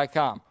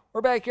VSiN.com.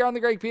 We're back here on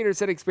the Greg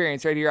Peterson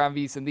Experience right here on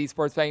VSiN, the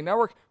Sports Betting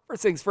Network.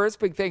 First things first,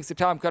 big thanks to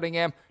Tom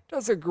Cunningham.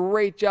 Does a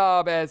great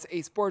job as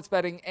a sports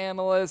betting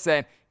analyst,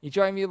 and he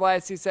joined me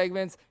last two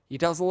segments. He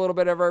does a little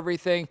bit of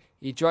everything.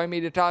 He joined me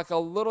to talk a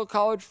little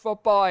college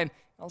football and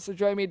also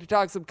joined me to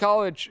talk some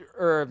college,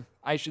 or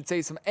I should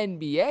say some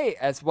NBA,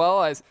 as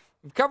well as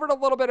we've covered a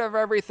little bit of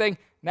everything.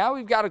 Now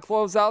we've got to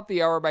close out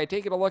the hour by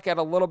taking a look at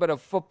a little bit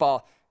of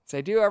football. As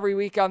I do every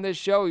week on this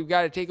show, we've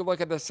got to take a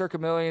look at the Circa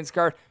Millions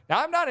card.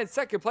 Now, I'm not in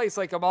second place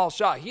like Amal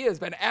Shah. He has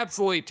been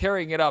absolutely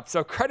tearing it up,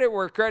 so credit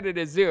where credit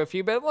is due. If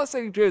you've been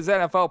listening to his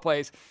NFL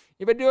plays,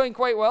 you've been doing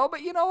quite well,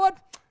 but you know what?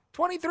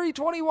 23,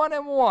 21,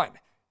 and 1.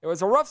 It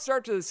was a rough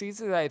start to the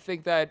season. I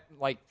think that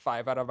like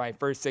 5 out of my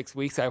first 6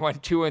 weeks, I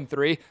went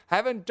 2-3. I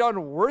haven't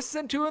done worse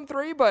than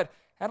 2-3, but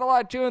had a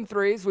lot of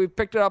 2-3s. We've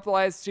picked it up the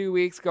last 2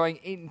 weeks, going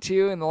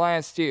 8-2 in the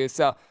last 2.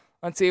 So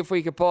let's see if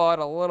we can pull out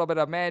a little bit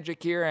of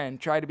magic here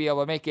and try to be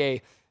able to make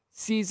a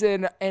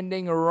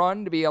season-ending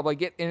run to be able to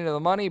get into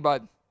the money.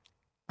 But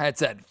that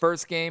said,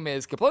 first game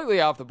is completely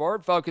off the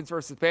board. Falcons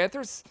versus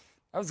Panthers.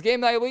 That was a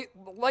game that I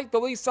liked the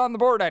least on the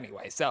board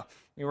anyway. So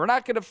we're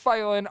not going to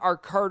file in our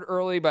card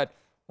early, but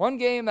one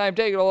game that I'm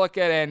taking a look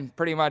at, and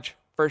pretty much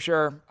for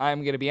sure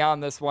I'm going to be on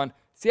this one,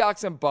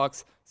 Seahawks and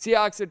Bucks.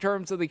 Seahawks, in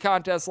terms of the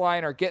contest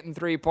line, are getting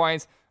 3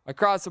 points.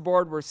 Across the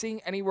board, we're seeing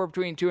anywhere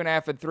between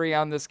 2.5 and 3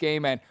 on this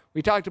game, and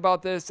we talked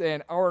about this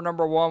in hour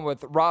number 1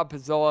 with Rob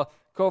Pizzola,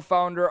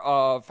 co-founder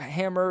of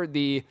Hammer,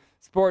 the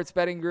sports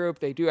betting group.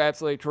 They do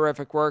absolutely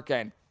terrific work,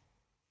 and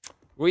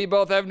we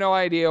both have no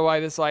idea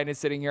why this line is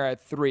sitting here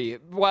at 3.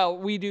 Well,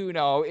 we do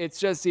know. It's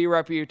just the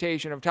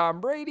reputation of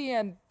Tom Brady,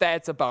 and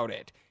that's about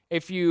it.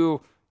 If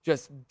you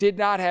just did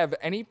not have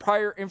any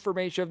prior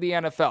information of the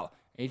NFL,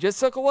 and you just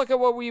took a look at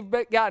what we've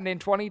gotten in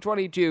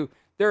 2022,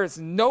 there is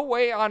no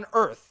way on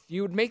earth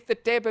you would make the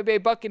Tampa Bay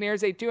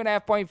Buccaneers a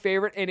 2.5-point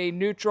favorite in a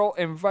neutral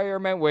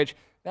environment, which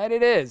that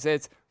it is.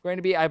 It's going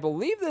to be, I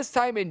believe, this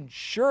time in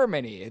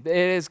Germany. It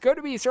is going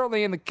to be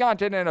certainly in the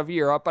continent of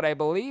Europe, but I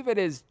believe it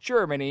is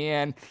Germany.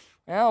 And,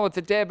 well, with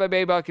the Tampa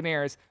Bay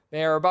Buccaneers,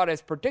 they are about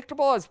as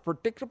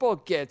predictable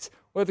gets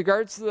with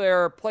regards to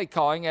their play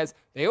calling, as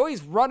they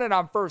always run it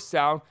on first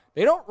down.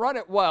 They don't run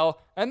it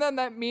well, and then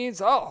that means,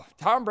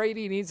 Tom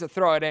Brady needs to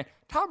throw it in.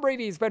 Tom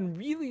Brady's been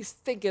really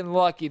stinking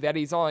lucky that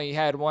he's only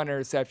had 1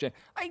 interception.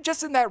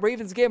 Just in that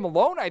Ravens game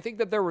alone, I think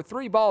that there were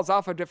 3 balls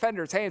off a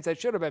defender's hands that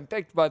should have been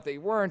picked, but they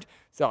weren't.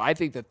 So I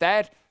think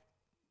that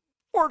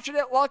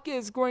fortunate luck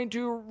is going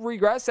to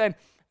regress, and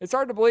it's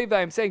hard to believe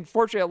that I'm saying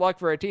fortunate luck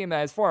for a team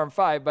that is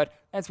 4-5, but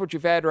that's what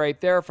you've had right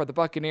there for the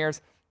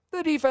Buccaneers.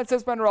 The defense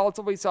has been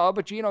relatively solid,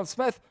 but Geno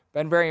Smith,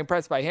 been very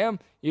impressed by him.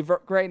 You've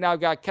right now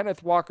got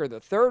Kenneth Walker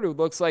III, who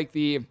looks like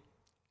the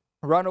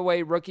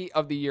runaway rookie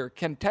of the year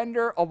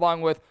contender, along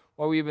with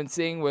what we've been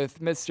seeing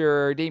with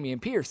Mr. Dameon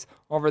Pierce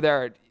over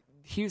there at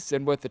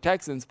Houston with the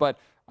Texans. But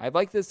I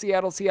like the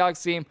Seattle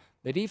Seahawks team.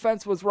 The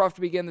defense was rough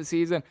to begin the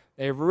season.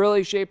 They've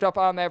really shaped up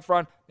on that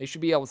front. They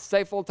should be able to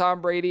stifle Tom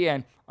Brady,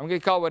 and I'm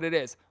going to call it what it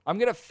is. I'm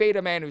going to fade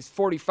a man who's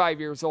 45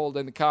 years old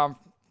in the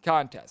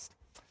contest.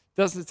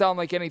 Doesn't sound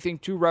like anything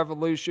too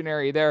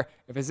revolutionary there.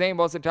 If his name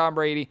wasn't Tom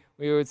Brady,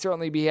 we would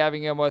certainly be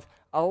having him with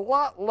a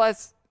lot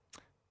less,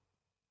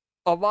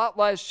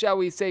 shall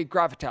we say,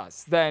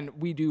 gravitas than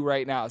we do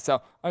right now.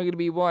 So I'm going to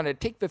be willing to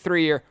take the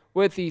 3 here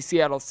with the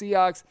Seattle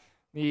Seahawks.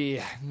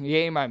 The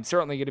game I'm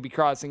certainly going to be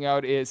crossing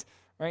out is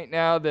right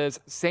now this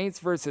Saints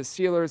versus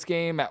Steelers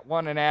game at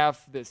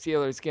 1.5. The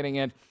Steelers getting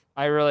in.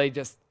 I really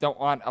just don't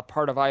want a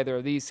part of either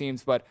of these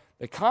teams, but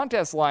the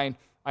contest line,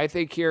 I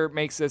think, here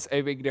makes this a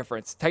big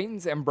difference.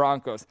 Titans and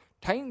Broncos.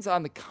 Titans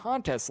on the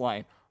contest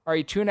line are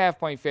a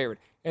 2.5-point favorite.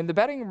 In the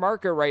betting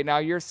market right now,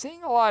 you're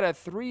seeing a lot of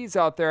 3s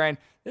out there, and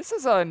this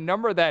is a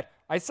number that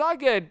I saw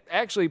get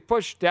actually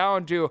pushed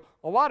down to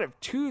a lot of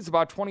 2s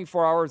about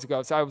 24 hours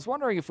ago. So I was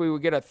wondering if we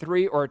would get a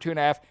 3 or a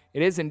 2.5.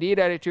 It is indeed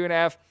at a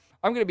 2.5.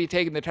 I'm going to be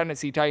taking the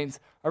Tennessee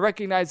Titans. I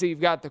recognize that you've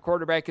got the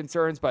quarterback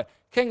concerns, but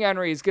King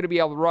Henry is going to be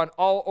able to run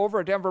all over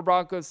a Denver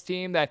Broncos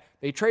team that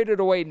they traded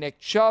away Nick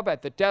Chubb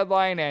at the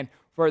deadline. And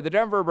for the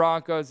Denver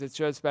Broncos, it's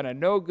just been a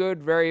no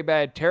good, very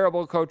bad,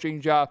 terrible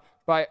coaching job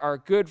by our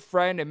good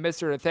friend and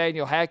Mr.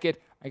 Nathaniel Hackett.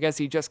 I guess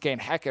he just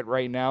can't hack it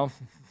right now.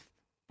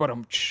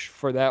 But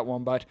for that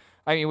one. But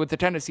I mean, with the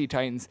Tennessee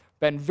Titans,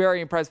 been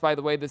very impressed by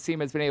the way this team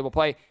has been able to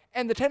play.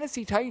 And the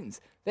Tennessee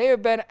Titans, they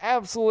have been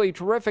absolutely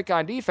terrific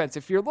on defense.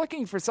 If you're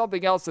looking for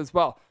something else as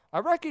well, I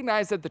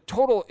recognize that the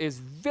total is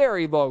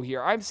very low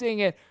here. I'm seeing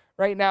it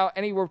right now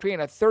anywhere between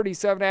a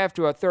 37.5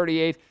 to a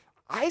 38.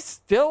 I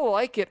still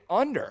like it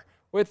under.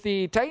 With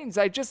the Titans,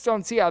 I just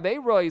don't see how they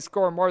really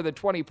score more than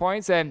 20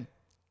 points. And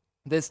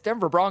this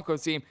Denver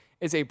Broncos team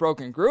is a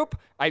broken group.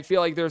 I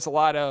feel like there's a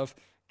lot of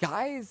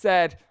guys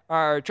that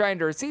are trying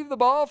to receive the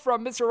ball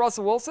from Mr.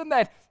 Russell Wilson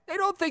that they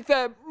don't think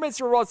that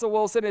Mr. Russell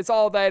Wilson is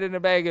all that in a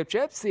bag of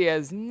chips. He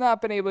has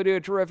not been able to do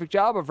a terrific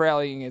job of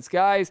rallying his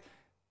guys.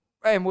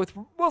 And with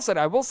Wilson,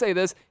 I will say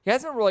this, he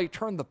hasn't really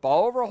turned the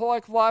ball over a whole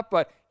heck of a lot,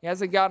 but he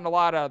hasn't gotten a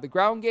lot out of the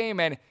ground game,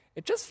 and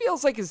it just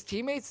feels like his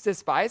teammates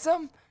despise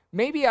him.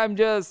 Maybe I'm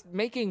just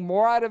making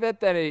more out of it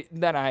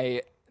than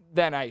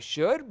I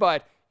should,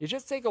 but you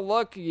just take a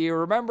look. You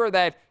remember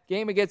that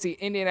game against the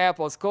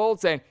Indianapolis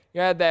Colts, and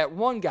you had that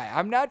one guy.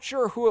 I'm not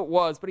sure who it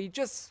was, but he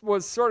just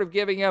was sort of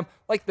giving him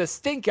like the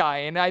stink eye,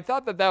 and I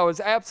thought that was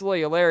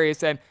absolutely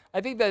hilarious, and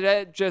I think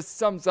that just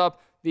sums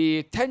up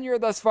the tenure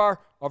thus far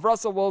of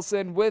Russell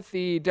Wilson with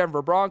the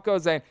Denver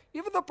Broncos. And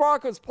even the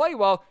Broncos play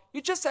well,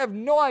 you just have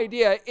no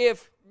idea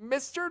if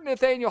Mr.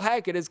 Nathaniel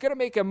Hackett is going to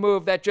make a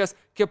move that just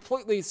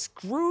completely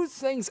screws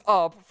things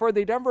up for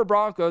the Denver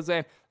Broncos,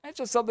 and that's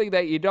just something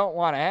that you don't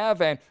want to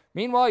have. And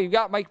meanwhile, you've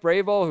got Mike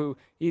Vrabel, who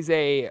he's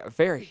a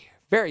very,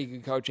 very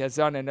good coach, has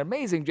done an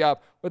amazing job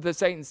with the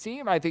Titans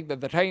team. I think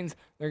that the Titans,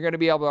 they're going to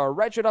be able to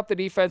ratchet up the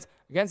defense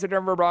against the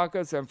Denver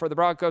Broncos. And for the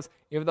Broncos,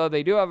 even though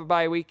they do have a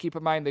bye week, keep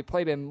in mind they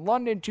played in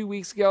London 2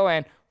 weeks ago.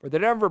 And for the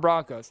Denver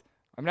Broncos,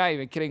 I'm not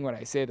even kidding when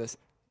I say this,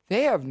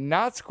 they have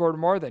not scored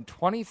more than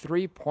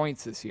 23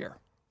 points this year.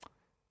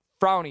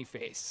 Frowny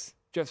face.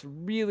 Just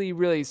really,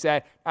 really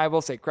sad. I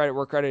will say credit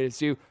where credit is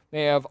due.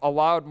 They have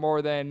allowed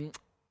more than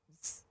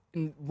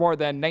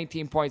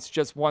 19 points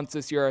just once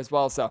this year as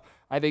well. So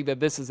I think that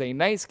this is a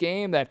nice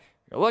game that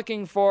you're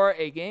looking for,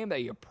 a game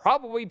that you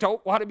probably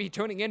don't want to be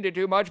tuning into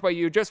too much, but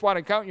you just want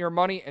to count your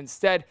money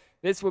instead.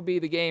 This would be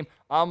the game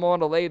I'm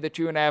willing to lay the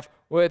 2.5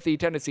 with the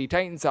Tennessee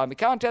Titans on the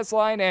contest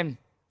line. And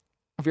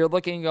if you're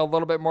looking a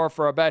little bit more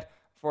for a bet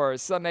for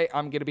Sunday,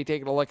 I'm going to be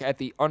taking a look at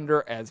the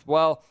under as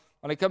well.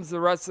 When it comes to the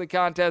rest of the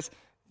contest,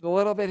 a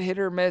little bit hit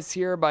or miss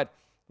here, but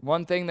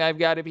one thing that I've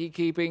got to be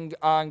keeping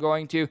on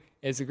going to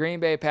is the Green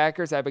Bay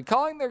Packers. I've been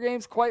calling their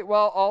games quite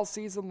well all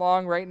season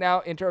long. Right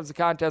now, in terms of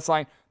contest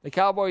line, the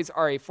Cowboys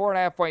are a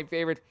 4.5-point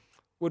favorite.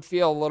 Would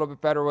feel a little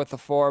bit better with the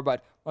 4,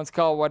 but let's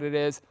call it what it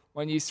is.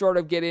 When you sort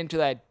of get into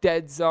that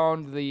dead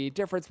zone, the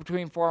difference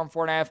between 4 and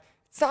 4.5,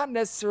 it's not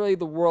necessarily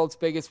the world's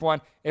biggest one.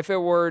 If it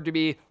were to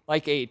be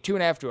like a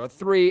 2.5 to a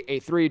 3, a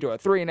 3 to a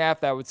 3.5,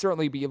 that would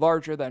certainly be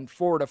larger than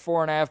 4 to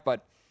 4.5,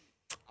 but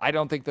I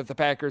don't think that the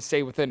Packers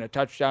stay within a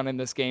touchdown in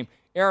this game.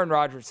 Aaron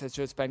Rodgers has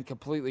just been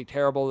completely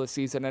terrible this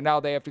season, and now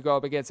they have to go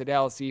up against a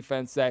Dallas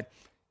defense that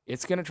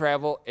it's going to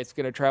travel. It's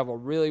going to travel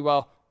really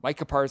well.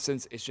 Micah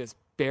Parsons is just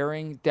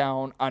bearing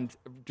down on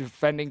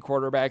defending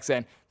quarterbacks,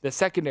 and the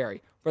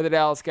secondary for the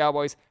Dallas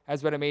Cowboys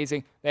has been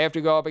amazing. They have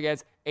to go up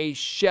against a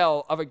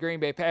shell of a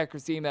Green Bay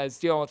Packers team that is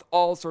dealing with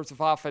all sorts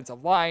of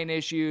offensive line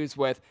issues,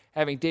 with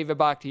having David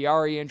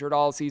Bakhtiari injured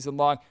all season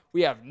long.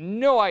 We have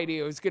no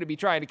idea who's going to be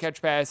trying to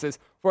catch passes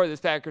for this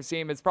Packers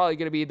team. It's probably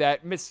going to be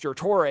that Mr.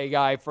 Torre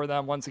guy for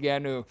them once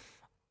again, who,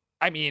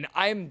 I mean,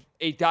 I'm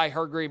a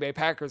diehard Green Bay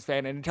Packers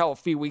fan, and until a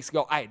few weeks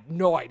ago, I had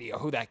no idea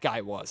who that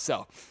guy was.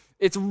 So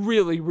it's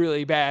really,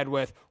 really bad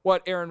with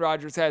what Aaron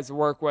Rodgers has to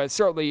work with.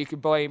 Certainly, you can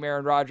blame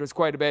Aaron Rodgers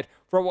quite a bit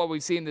for what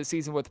we've seen this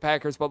season with the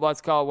Packers, but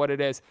let's call it what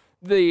it is.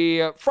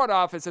 The front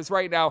office has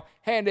right now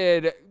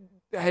handed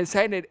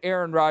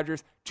Aaron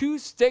Rodgers 2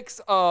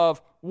 sticks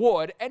of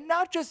wood, and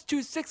not just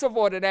 2 sticks of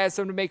wood and asked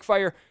him to make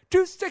fire,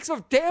 2 sticks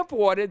of damp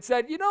wood, and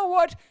said, you know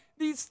what?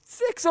 These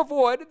sticks of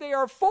wood, they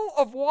are full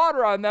of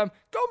water on them.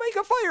 Go make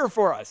a fire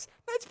for us.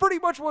 That's pretty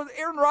much what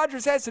Aaron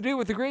Rodgers has to do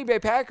with the Green Bay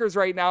Packers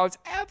right now. It's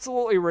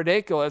absolutely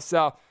ridiculous.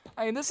 So,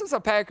 I mean, this is a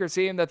Packers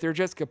team that they're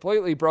just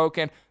completely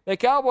broken. The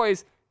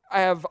Cowboys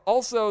have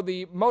also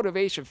the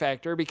motivation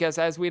factor because,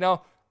 as we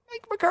know,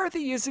 Mike McCarthy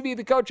used to be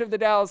the coach of the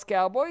Dallas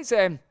Cowboys,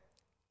 and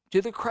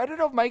to the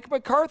credit of Mike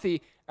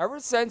McCarthy, ever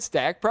since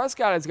Dak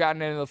Prescott has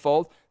gotten into the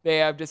fold, they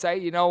have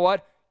decided, you know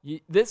what?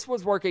 This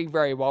was working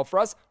very well for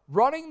us.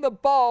 Running the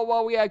ball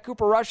while we had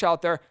Cooper Rush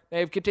out there,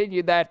 they've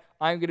continued that.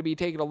 I'm going to be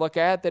taking a look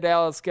at the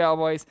Dallas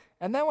Cowboys.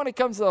 And then when it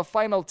comes to the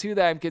final 2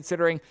 that I'm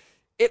considering,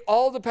 it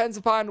all depends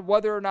upon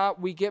whether or not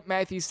we get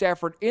Matthew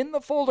Stafford in the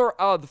fold or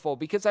out of the fold,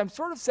 because I'm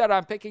sort of set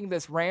on picking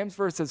this Rams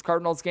versus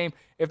Cardinals game.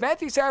 If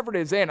Matthew Stafford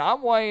is in,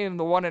 I'm weighing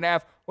the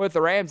 1.5 with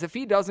the Rams. If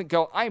he doesn't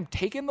go, I'm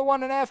taking the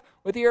 1.5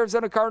 with the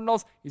Arizona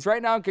Cardinals. He's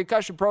right now in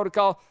concussion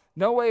protocol.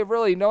 No way of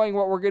really knowing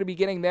what we're going to be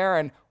getting there.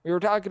 And we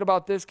were talking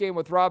about this game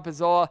with Rob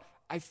Pizzola.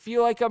 I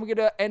feel like I'm going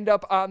to end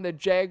up on the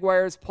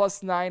Jaguars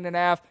plus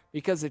 9.5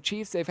 because the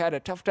Chiefs, they've had a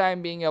tough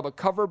time being able to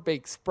cover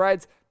big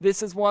spreads.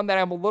 This is one that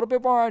I'm a little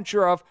bit more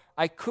unsure of.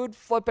 I could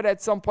flip it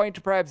at some point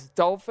to perhaps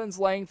Dolphins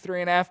laying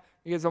 3.5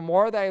 because the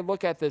more that I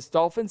look at this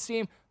Dolphins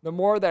team, the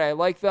more that I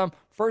like them.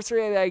 First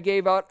three that I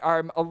gave out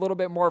are a little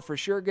bit more for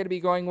sure going to be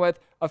going with.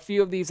 A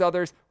few of these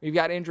others, we've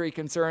got injury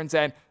concerns,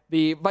 and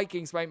the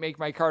Vikings might make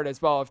my card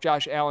as well if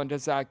Josh Allen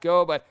does not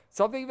go. But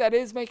something that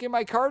is making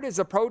my card is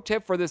a pro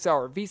tip for this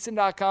hour.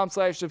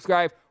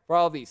 VSiN.com/subscribe for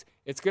all of these.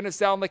 It's going to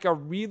sound like a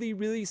really,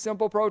 really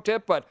simple pro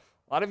tip, but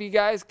a lot of you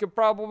guys could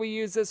probably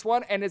use this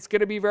one, and it's going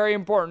to be very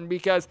important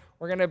because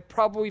we're going to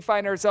probably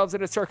find ourselves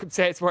in a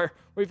circumstance where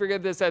we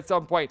forget this at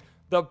some point.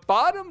 The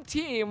bottom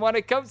team, when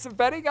it comes to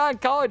betting on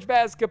college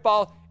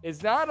basketball,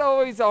 is not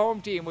always a home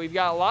team. We've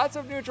got lots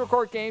of neutral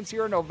court games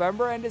here in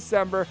November and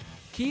December.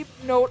 Keep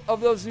note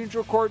of those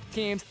neutral court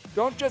teams.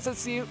 Don't just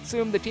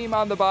assume the team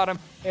on the bottom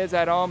is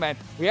at home. And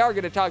we are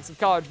going to talk some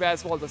college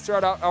basketball to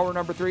start out hour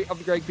number 3 of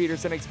the Greg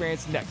Peterson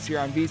Experience next here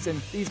on VSiN,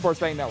 the Sports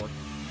Betting Network.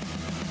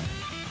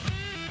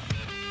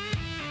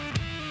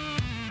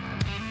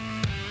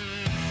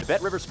 The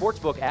BetRivers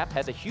Sportsbook app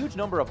has a huge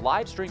number of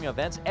live streaming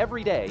events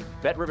every day.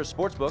 BetRivers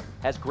Sportsbook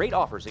has great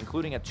offers,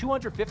 including a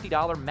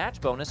 $250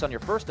 match bonus on your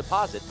first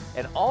deposit,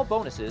 and all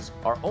bonuses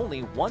are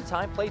only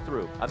one-time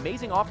playthrough.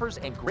 Amazing offers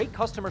and great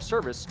customer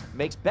service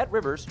makes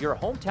BetRivers your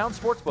hometown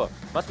sportsbook.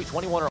 Must be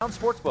 21 or on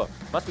sportsbook.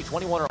 Must be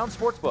 21 or on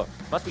sportsbook.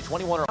 Must be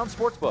 21 or on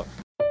sportsbook.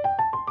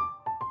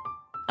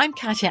 I'm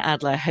Katya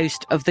Adler,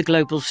 host of The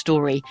Global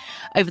Story.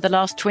 Over the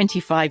last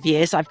 25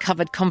 years, I've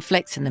covered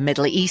conflicts in the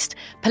Middle East,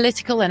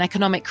 political and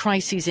economic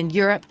crises in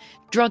Europe,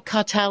 drug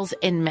cartels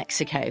in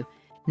Mexico.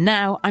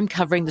 Now I'm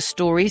covering the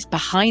stories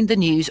behind the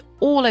news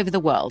all over the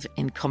world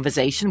in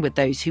conversation with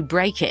those who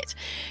break it.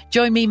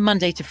 Join me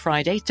Monday to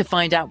Friday to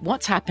find out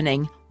what's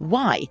happening,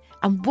 why,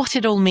 and what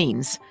it all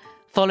means.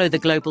 Follow The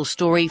Global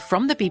Story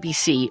from the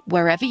BBC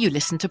wherever you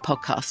listen to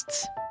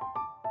podcasts.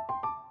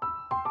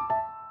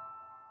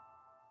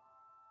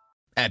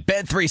 At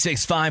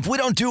Bet365, we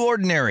don't do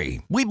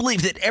ordinary. We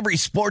believe that every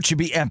sport should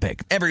be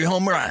epic. Every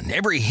home run,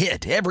 every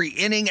hit, every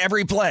inning,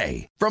 every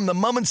play. From the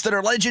moments that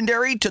are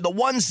legendary to the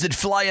ones that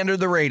fly under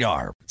the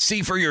radar.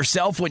 See for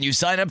yourself when you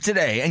sign up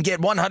today and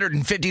get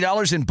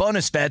 $150 in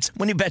bonus bets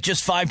when you bet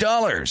just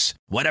 $5.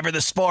 Whatever the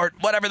sport,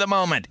 whatever the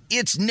moment,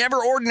 it's never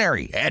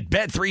ordinary at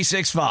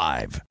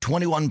Bet365.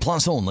 21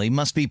 plus only.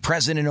 Must be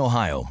present in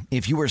Ohio.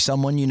 If you or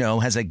someone you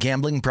know has a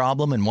gambling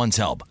problem and wants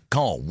help,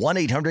 call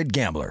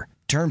 1-800-GAMBLER.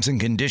 Terms and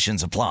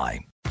conditions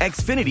apply.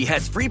 Xfinity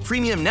has free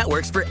premium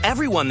networks for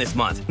everyone this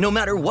month, no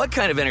matter what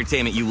kind of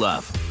entertainment you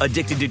love.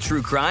 Addicted to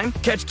true crime?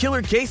 Catch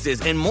killer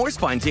cases and more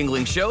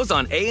spine-tingling shows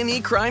on A&E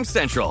Crime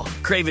Central.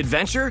 Crave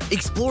adventure?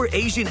 Explore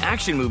Asian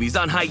action movies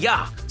on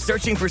Hi-YAH.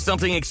 Searching for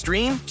something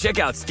extreme? Check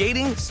out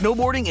skating,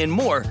 snowboarding, and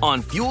more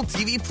on Fuel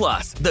TV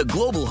Plus, the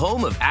global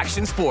home of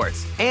action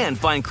sports. And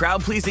find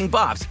crowd-pleasing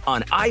bops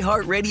on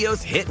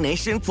iHeartRadio's Hit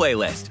Nation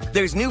playlist.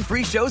 There's new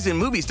free shows and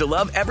movies to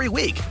love every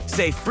week.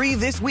 Say free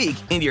this week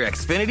in your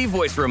Xfinity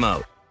voice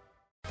remote.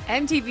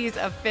 MTV's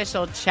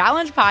official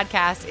Challenge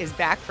podcast is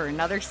back for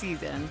another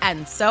season.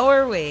 And so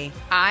are we.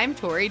 I'm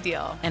Tori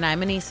Deal. And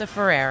I'm Anissa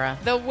Ferreira.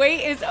 The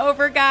wait is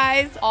over,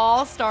 guys.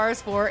 All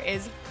Stars 4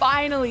 is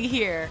finally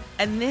here.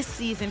 And this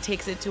season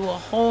takes it to a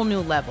whole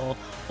new level.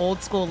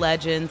 Old school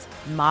legends,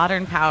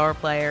 modern power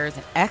players,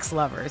 and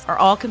ex-lovers are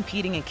all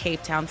competing in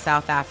Cape Town,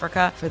 South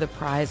Africa for the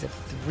prize of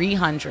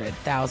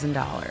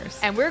 $300,000.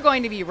 And we're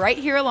going to be right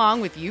here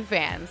along with you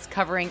fans,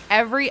 covering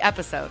every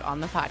episode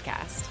on the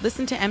podcast.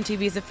 Listen to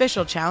MTV's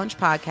official Challenge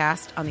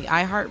podcast on the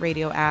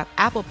iHeartRadio app,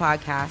 Apple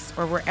Podcasts,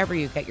 or wherever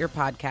you get your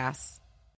podcasts.